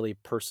work for really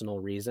personal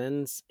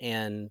reasons.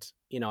 And,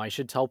 I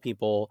should tell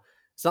people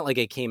it's not like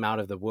I came out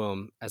of the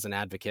womb as an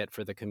advocate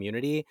for the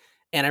community.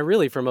 And I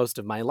really, for most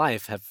of my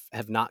life,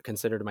 have not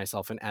considered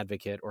myself an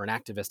advocate or an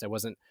activist. I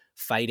wasn't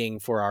fighting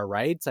for our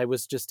rights. I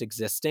was just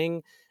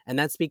existing. And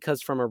that's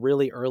because from a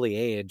really early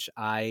age,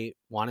 I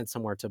wanted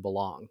somewhere to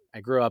belong.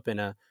 I grew up in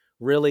a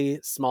really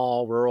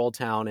small rural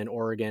town in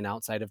Oregon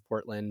outside of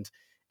Portland.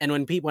 And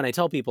when I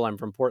tell people I'm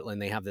from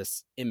Portland, they have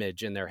this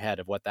image in their head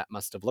of what that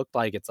must have looked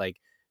like. It's like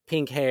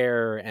pink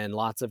hair and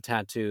lots of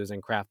tattoos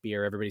and craft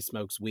beer. Everybody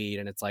smokes weed,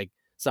 and it's like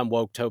some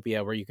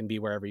woke-topia where you can be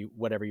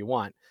whatever you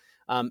want.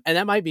 And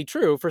that might be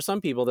true for some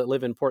people that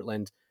live in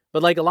Portland.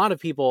 But like a lot of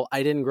people,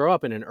 I didn't grow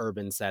up in an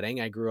urban setting.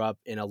 I grew up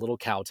in a little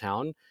cow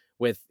town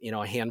with,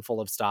 a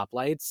handful of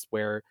stoplights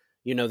where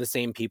you know the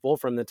same people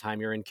from the time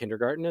you're in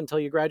kindergarten until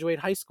you graduate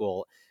high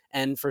school.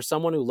 And for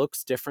someone who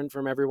looks different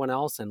from everyone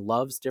else and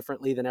loves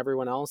differently than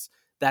everyone else,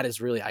 that is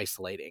really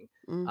isolating.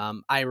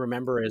 Mm, I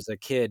remember as a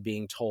kid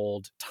being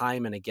told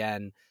time and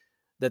again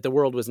that the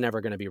world was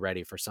never going to be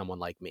ready for someone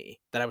like me,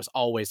 that I was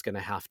always going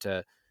to have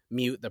to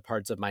mute the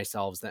parts of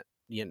myself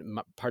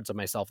parts of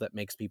myself that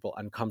makes people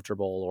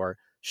uncomfortable or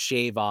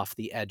shave off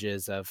the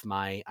edges of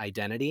my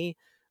identity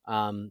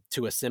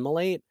to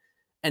assimilate.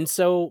 And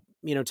so,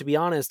 to be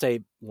honest,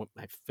 I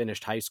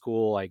finished high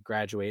school, I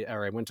graduated,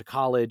 or I went to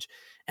college,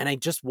 and I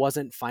just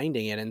wasn't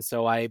finding it. And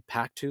so I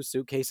packed 2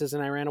 suitcases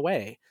and I ran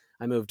away.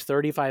 I moved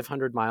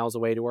 3,500 miles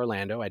away to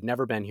Orlando. I'd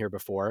never been here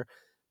before.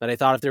 But I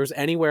thought if there was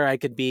anywhere I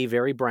could be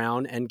very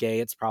brown and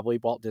gay, it's probably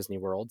Walt Disney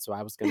World. So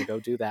I was going to go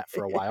do that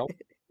for a while.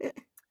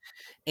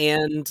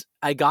 And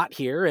I got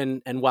here,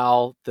 and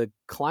while the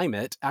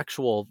climate,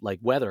 actual like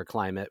weather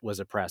climate, was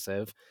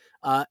oppressive,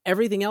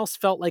 everything else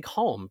felt like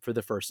home for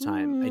the first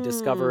time. I Mm,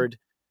 discovered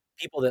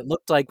people that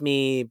looked like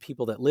me,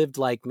 people that lived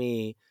like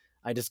me.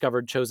 I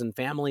discovered chosen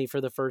family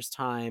for the first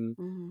time.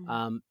 mm,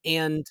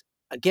 And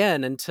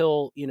again,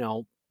 until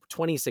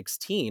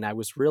 2016, I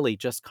was really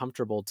just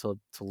comfortable to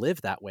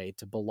live that way,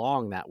 to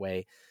belong that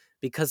way,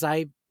 because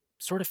I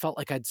sort of felt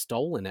like I'd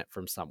stolen it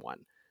from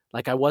someone.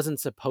 Like I wasn't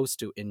supposed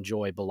to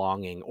enjoy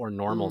belonging or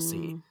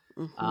normalcy. mm,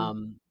 mhm,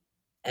 Um,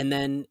 and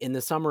then in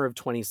the summer of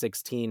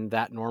 2016,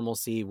 that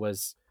normalcy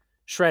was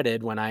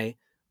shredded when I,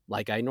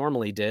 like I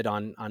normally did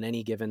on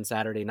any given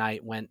Saturday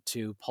night, went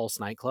to Pulse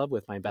nightclub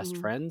with my best mm,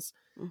 friends.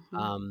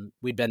 mhm,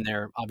 We'd been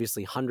there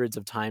obviously hundreds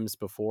of times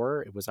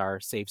before. It was our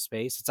safe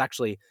space. It's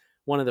actually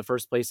one of the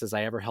first places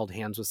I ever held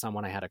hands with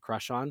someone I had a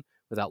crush on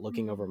without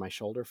looking over mm. my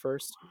shoulder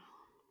first.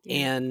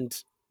 Yeah. And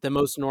the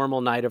most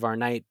normal night of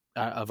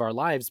our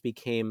lives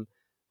became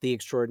the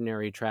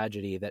extraordinary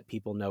tragedy that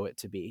people know it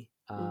to be.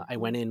 I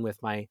went Mhm, in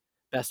with my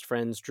best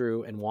friends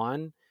Drew and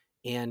Juan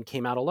and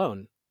came out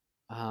alone.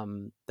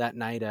 That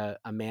night, a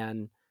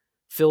man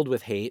filled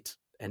with hate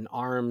and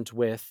armed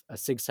with a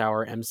Sig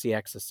Sauer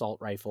MCX assault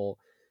rifle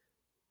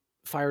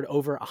fired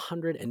over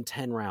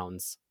 110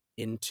 rounds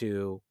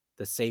into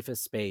the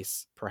safest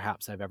space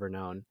perhaps I've ever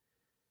known,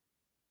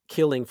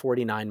 killing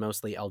 49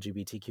 mostly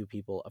LGBTQ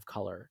people of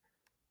color.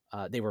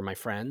 They were my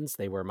friends,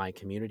 they were my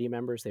community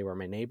members, they were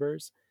my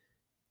neighbors.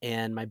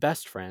 And my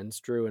best friends,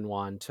 Drew and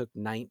Juan, took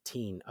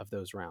 19 of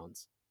those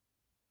rounds.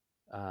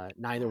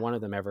 Neither one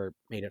of them ever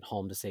made it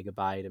home to say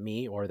goodbye to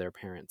me or their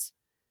parents.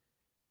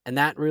 And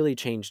that really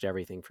changed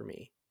everything for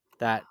me.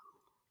 That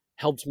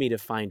helped me to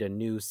find a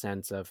new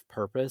sense of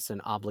purpose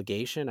and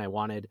obligation. I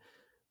wanted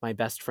my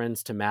best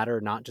friends to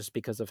matter, not just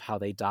because of how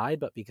they died,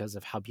 but because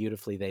of how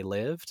beautifully they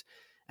lived.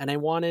 And I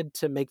wanted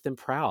to make them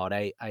proud.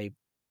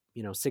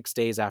 6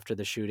 days after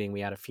the shooting,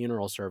 we had a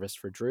funeral service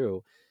for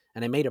Drew.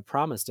 And I made a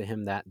promise to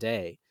him that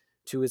day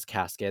to his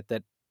casket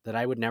that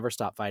I would never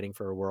stop fighting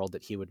for a world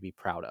that he would be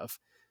proud of.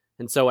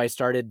 And so I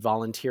started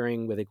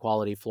volunteering with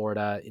Equality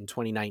Florida in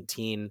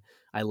 2019.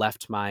 I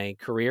left my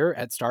career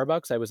at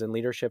Starbucks. I was in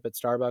leadership at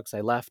Starbucks.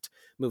 I left,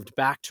 moved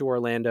back to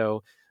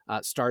Orlando,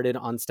 started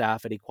on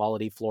staff at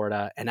Equality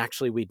Florida. And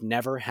actually, we'd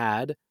never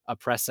had a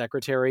press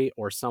secretary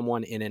or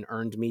someone in an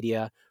earned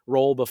media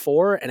role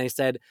before. And I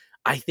said,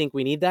 I think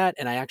we need that.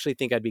 And I actually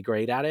think I'd be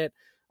great at it.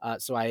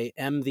 So I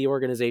am the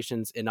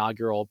organization's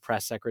inaugural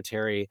press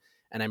secretary.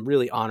 And I'm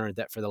really honored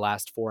that for the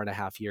last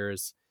 4.5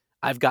 years,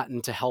 I've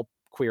gotten to help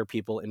queer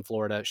people in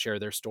Florida share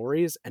their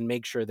stories and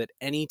make sure that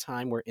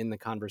anytime we're in the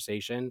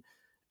conversation,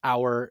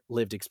 our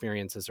lived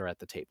experiences are at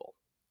the table.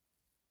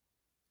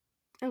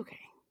 okay.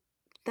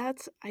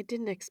 I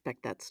didn't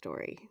expect that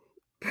story.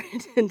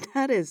 Brandon,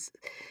 that is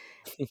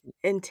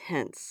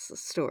intense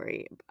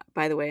story.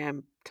 By the way,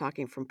 I'm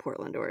talking from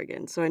Portland,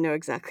 Oregon, so I know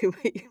exactly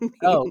what you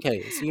Oh, mean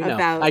okay. So,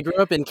 about. I grew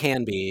up in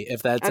Canby,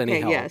 if that's any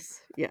Okay, help.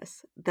 yes,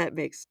 yes, that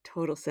makes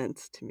total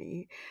sense to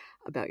me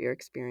about your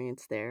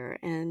experience there,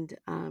 and,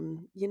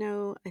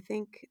 I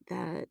think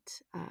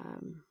that,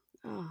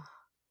 oh,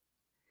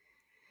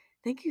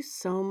 thank you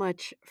so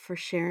much for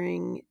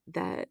sharing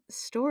that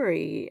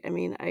story. I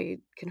mean, I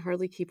can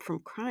hardly keep from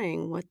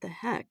crying. What the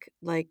heck?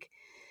 Like,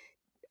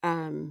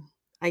 um,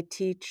 I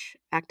teach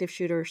active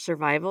shooter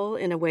survival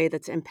in a way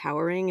that's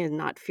empowering and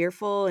not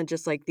fearful, and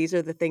just like these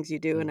are the things you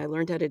do. And Mm, I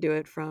learned how to do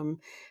it from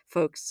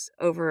folks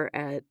over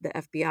at the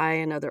FBI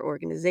and other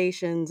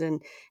organizations.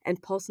 And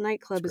Pulse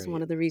that's Nightclub is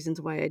one great. of the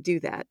reasons why I do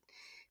that,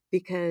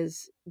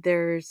 because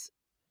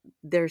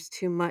there's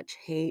too much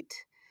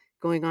hate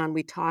going on.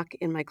 We talk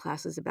in my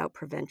classes about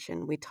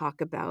prevention. We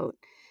talk about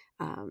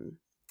um,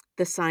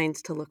 the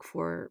signs to look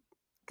for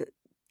the,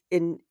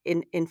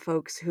 in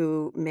folks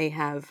who may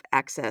have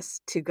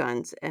access to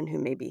guns and who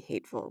may be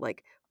hateful.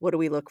 Like, what do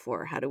we look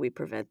for? How do we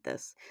prevent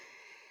this?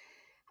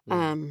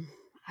 Mm, Um,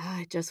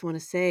 I just want to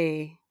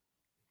say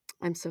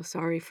I'm so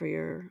sorry for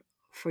your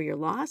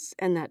loss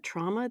and that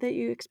trauma that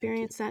you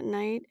thank you. experienced that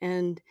night,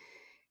 and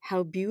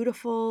how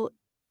beautiful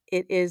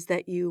it is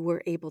that you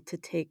were able to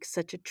take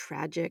such a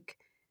tragic,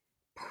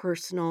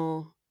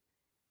 personal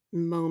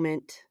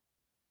moment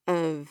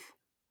of,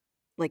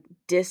 like,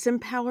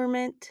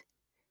 disempowerment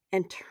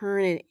and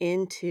turn it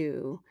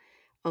into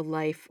a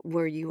life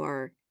where you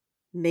are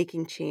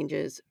making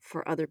changes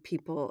for other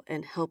people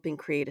and helping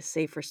create a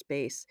safer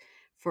space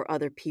for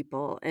other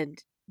people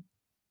and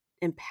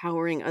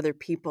empowering other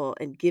people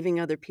and giving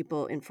other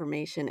people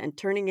information and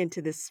turning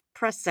into this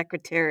press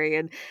secretary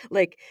and,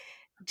 like,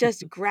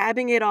 just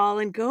grabbing it all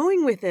and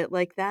going with it.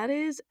 Like, that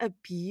is a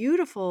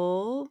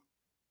beautiful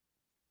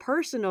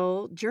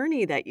personal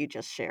journey that you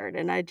just shared,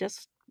 and I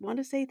just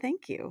wanna say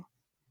thank you.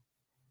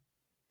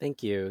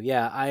 Thank you.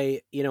 Yeah,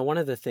 one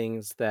of the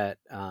things that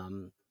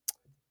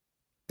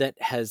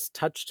has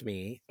touched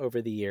me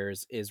over the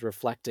years is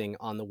reflecting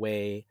on the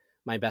way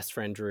my best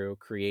friend Drew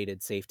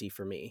created safety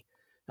for me.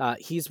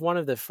 He's one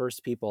of the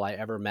first people I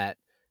ever met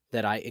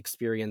that I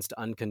experienced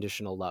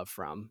unconditional love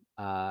from.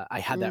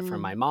 I had that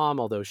from my Mm, mom,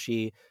 although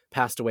she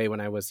passed away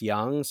when I was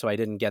young, so I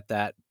didn't get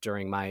that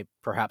during my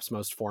perhaps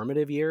most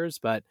formative years.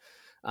 But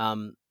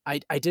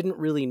I didn't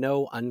really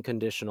know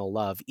unconditional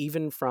love,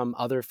 even from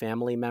other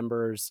family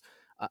members,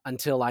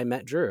 until I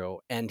met Drew.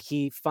 And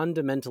he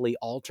fundamentally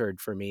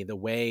altered for me the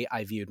way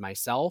I viewed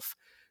myself,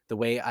 the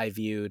way I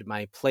viewed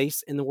my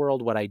place in the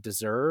world, what I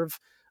deserve,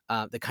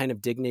 the kind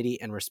of dignity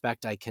and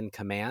respect I can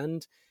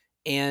command.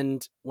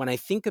 And when I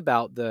think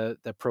about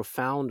the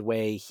profound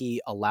way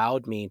he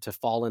allowed me to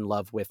fall in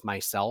love with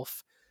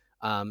myself,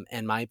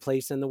 and my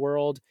place in the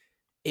world,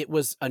 it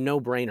was a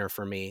no-brainer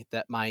for me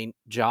that my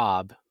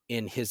job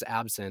in his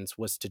absence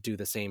was to do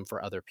the same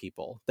for other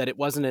people. That it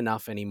wasn't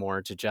enough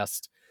anymore to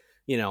just,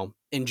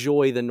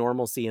 enjoy the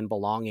normalcy and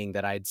belonging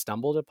that I'd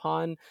stumbled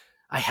upon.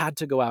 I had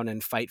to go out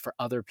and fight for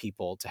other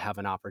people to have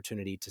an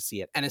opportunity to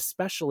see it, and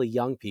especially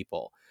young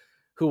people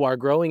who are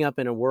growing up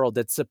in a world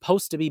that's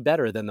supposed to be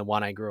better than the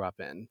one I grew up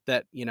in,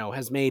 that,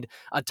 has made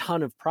a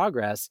ton of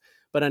progress.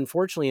 But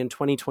unfortunately, in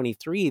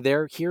 2023,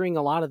 they're hearing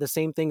a lot of the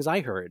same things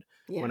I heard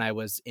when yeah. I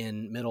was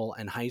in middle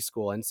and high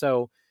school. And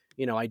so,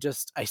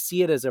 I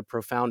see it as a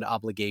profound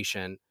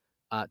obligation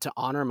to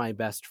honor my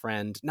best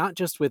friend, not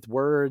just with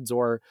words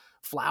or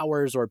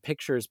flowers or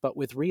pictures, but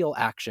with real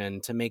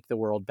action to make the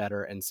world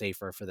better and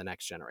safer for the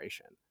next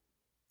generation.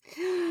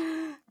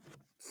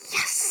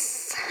 Yes.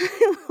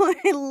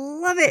 I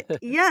love it.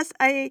 Yes,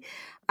 I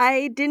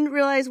didn't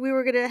realize we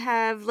were gonna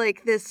have,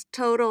 like, this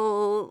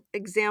total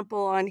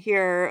example on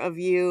here of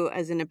you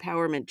as an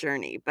empowerment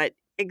journey, but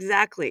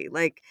exactly,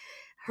 like,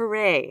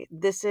 hooray.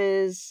 This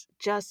is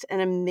just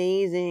an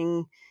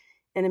amazing,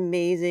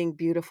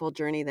 beautiful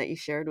journey that you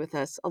shared with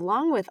us,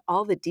 along with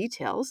all the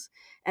details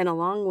and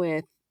along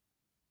with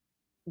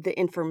the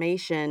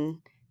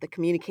information, the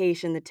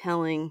communication, the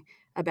telling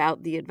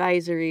about the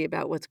advisory,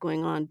 about what's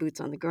going on, boots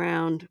on the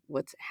ground,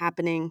 what's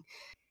happening.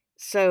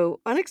 So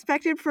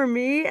unexpected for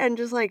me and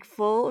just like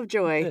full of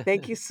joy.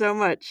 Thank you so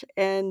much.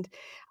 And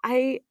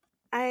I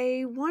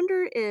I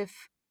wonder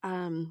if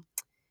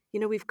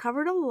we've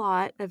covered a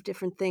lot of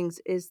different things.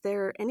 Is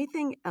there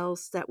anything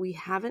else that we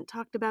haven't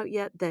talked about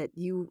yet that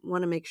you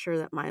want to make sure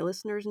that my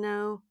listeners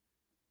know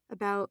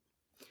about?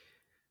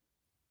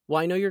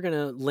 Well, I know you're going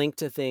to link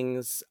to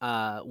things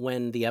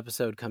when the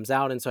episode comes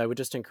out. And so I would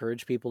just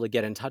encourage people to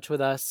get in touch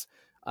with us.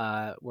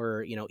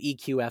 We're,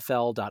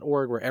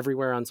 eqfl.org. We're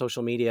everywhere on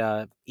social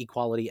media,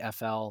 Equality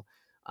FL.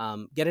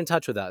 Get in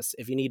touch with us.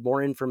 If you need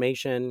more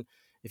information,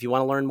 if you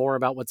want to learn more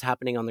about what's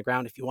happening on the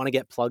ground, if you want to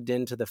get plugged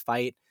into the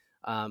fight,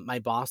 my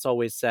boss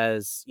always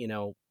says,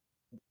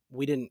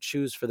 we didn't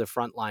choose for the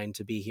front line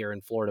to be here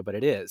in Florida, but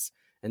it is.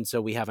 And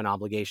so we have an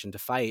obligation to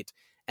fight.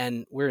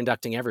 And we're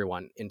inducting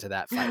everyone into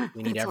that fight.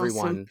 We need That's awesome.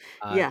 everyone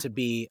Yeah. to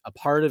be a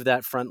part of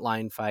that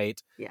frontline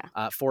fight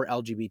Yeah. for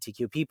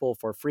LGBTQ people,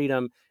 for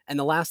freedom. And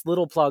the last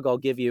little plug I'll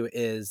give you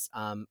is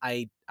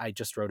I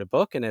just wrote a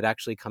book, and it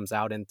actually comes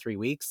out in 3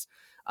 weeks.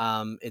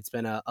 It's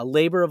been a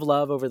labor of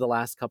love over the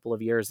last couple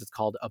of years. It's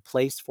called A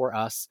Place for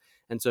Us.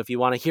 And so if you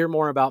want to hear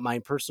more about my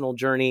personal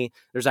journey,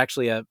 there's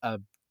actually a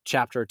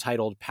chapter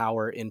titled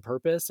Power in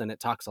Purpose, and it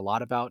talks a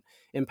lot about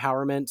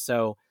empowerment.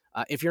 So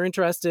if you're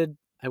interested,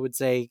 I would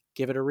say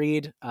give it a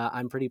read.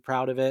 I'm pretty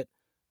proud of it.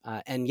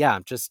 And yeah,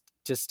 just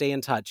stay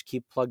in touch,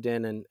 keep plugged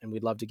in, and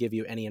we'd love to give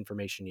you any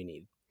information you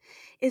need.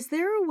 Is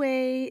there a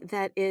way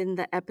that in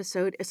the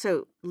episode,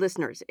 so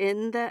listeners,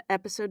 in the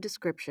episode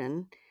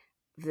description,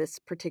 this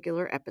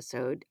particular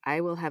episode,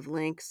 I will have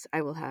links,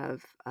 I will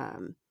have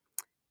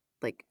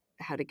like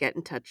how to get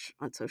in touch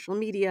on social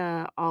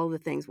media, all the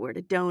things, where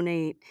to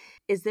donate.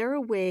 Is there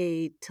a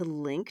way to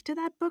link to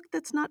that book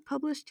that's not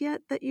published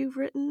yet that you've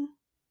written?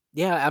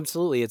 Yeah,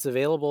 absolutely. It's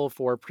available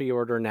for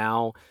pre-order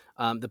now.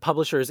 The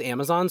publisher is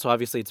Amazon, so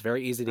obviously it's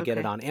very easy to get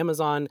it Okay. on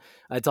Amazon.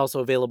 It's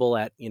also available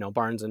at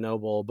Barnes and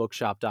Noble,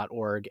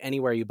 Bookshop.org,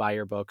 anywhere you buy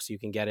your books, you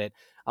can get it.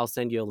 I'll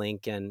send you a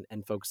link, and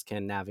folks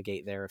can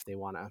navigate there if they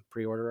want to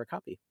pre-order a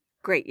copy.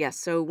 Great. Yes.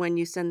 So when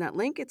you send that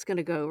link, it's going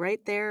to go right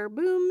there,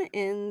 boom,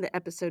 in the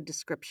episode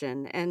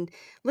description. And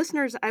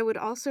listeners, I would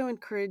also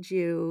encourage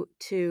you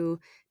to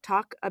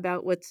talk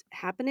about what's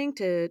happening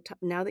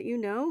now that you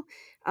know,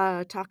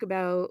 talk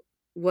about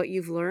what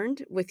you've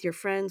learned with your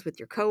friends, with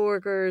your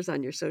coworkers,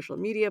 on your social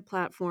media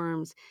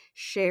platforms.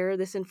 Share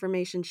this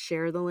information,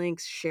 share the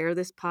links, share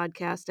this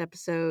podcast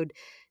episode,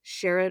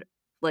 share it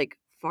like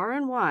far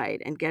and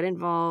wide and get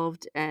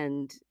involved.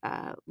 And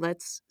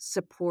let's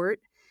support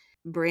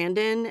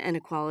Brandon and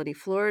Equality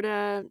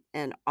Florida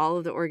and all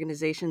of the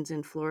organizations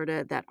in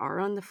Florida that are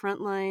on the front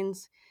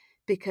lines,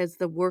 because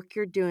the work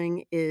you're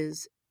doing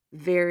is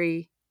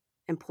very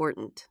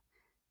important,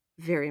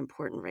 very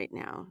important right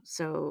now.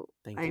 So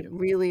Thank I you.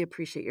 really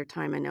appreciate your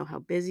time. I know how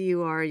busy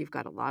you are. You've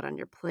got a lot on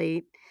your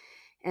plate.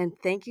 And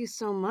thank you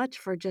so much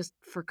for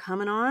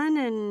coming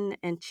on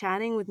and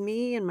chatting with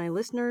me and my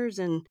listeners.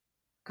 And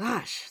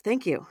gosh,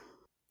 thank you.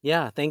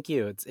 Yeah, thank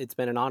you. It's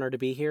been an honor to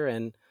be here,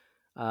 and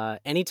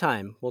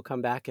anytime we'll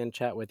come back and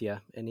chat with you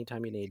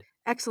anytime you need.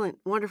 Excellent.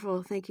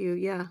 Wonderful. Thank you.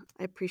 Yeah,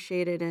 I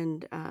appreciate it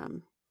and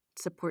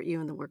support you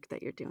in the work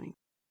that you're doing.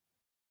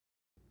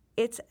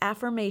 It's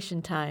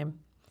affirmation time.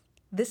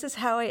 This is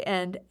how I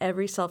end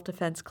every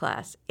self-defense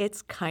class.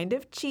 It's kind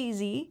of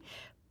cheesy,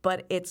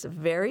 but it's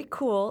very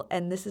cool,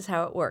 and this is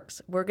how it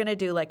works. We're going to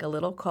do like a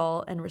little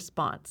call and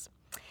response.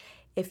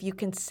 If you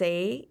can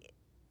say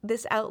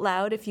this out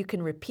loud, if you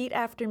can repeat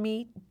after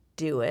me,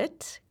 do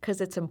it,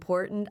 because it's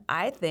important,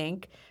 I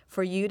think,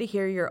 for you to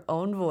hear your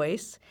own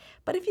voice.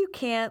 But if you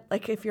can't,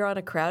 like if you're on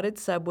a crowded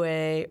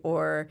subway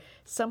or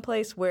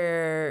someplace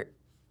where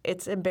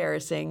it's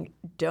embarrassing,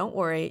 don't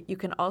worry. You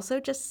can also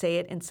just say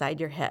it inside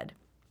your head.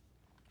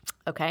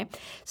 Okay?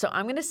 So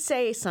I'm going to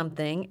say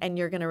something and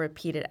you're going to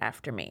repeat it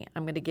after me.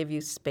 I'm going to give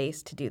you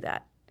space to do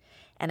that.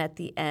 And at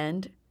the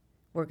end,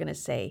 we're going to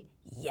say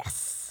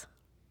yes.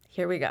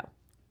 Here we go.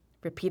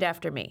 Repeat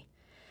after me.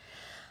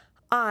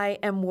 I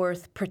am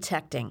worth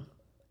protecting.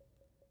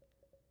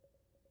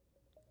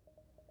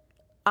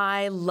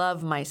 I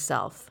love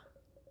myself.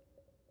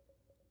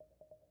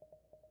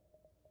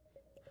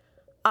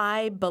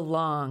 I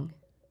belong.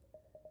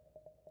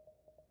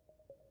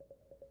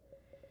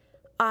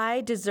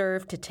 I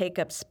deserve to take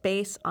up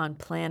space on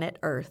planet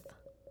Earth.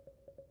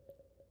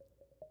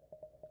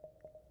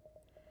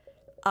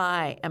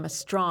 I am a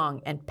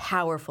strong and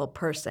powerful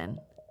person.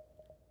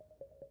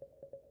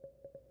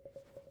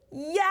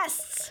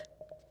 Yes!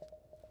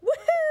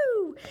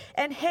 Woohoo!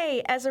 And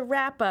hey, as a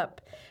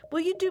wrap-up,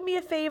 will you do me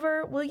a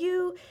favor? Will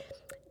you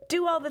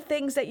do all the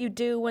things that you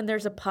do when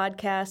there's a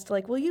podcast?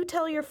 Like, will you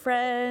tell your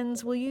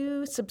friends? Will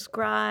you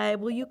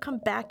subscribe? Will you come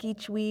back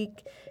each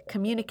week,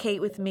 communicate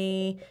with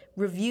me,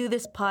 review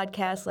this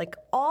podcast? Like,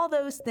 all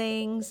those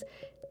things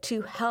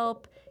to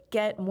help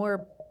get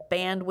more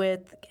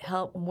bandwidth,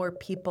 help more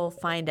people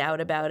find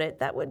out about it.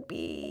 That would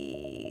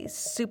be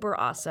super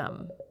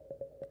awesome.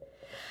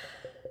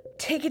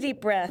 Take a deep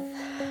breath.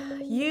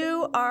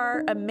 You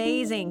are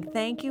amazing.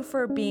 Thank you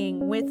for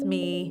being with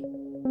me.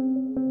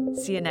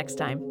 See you next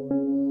time.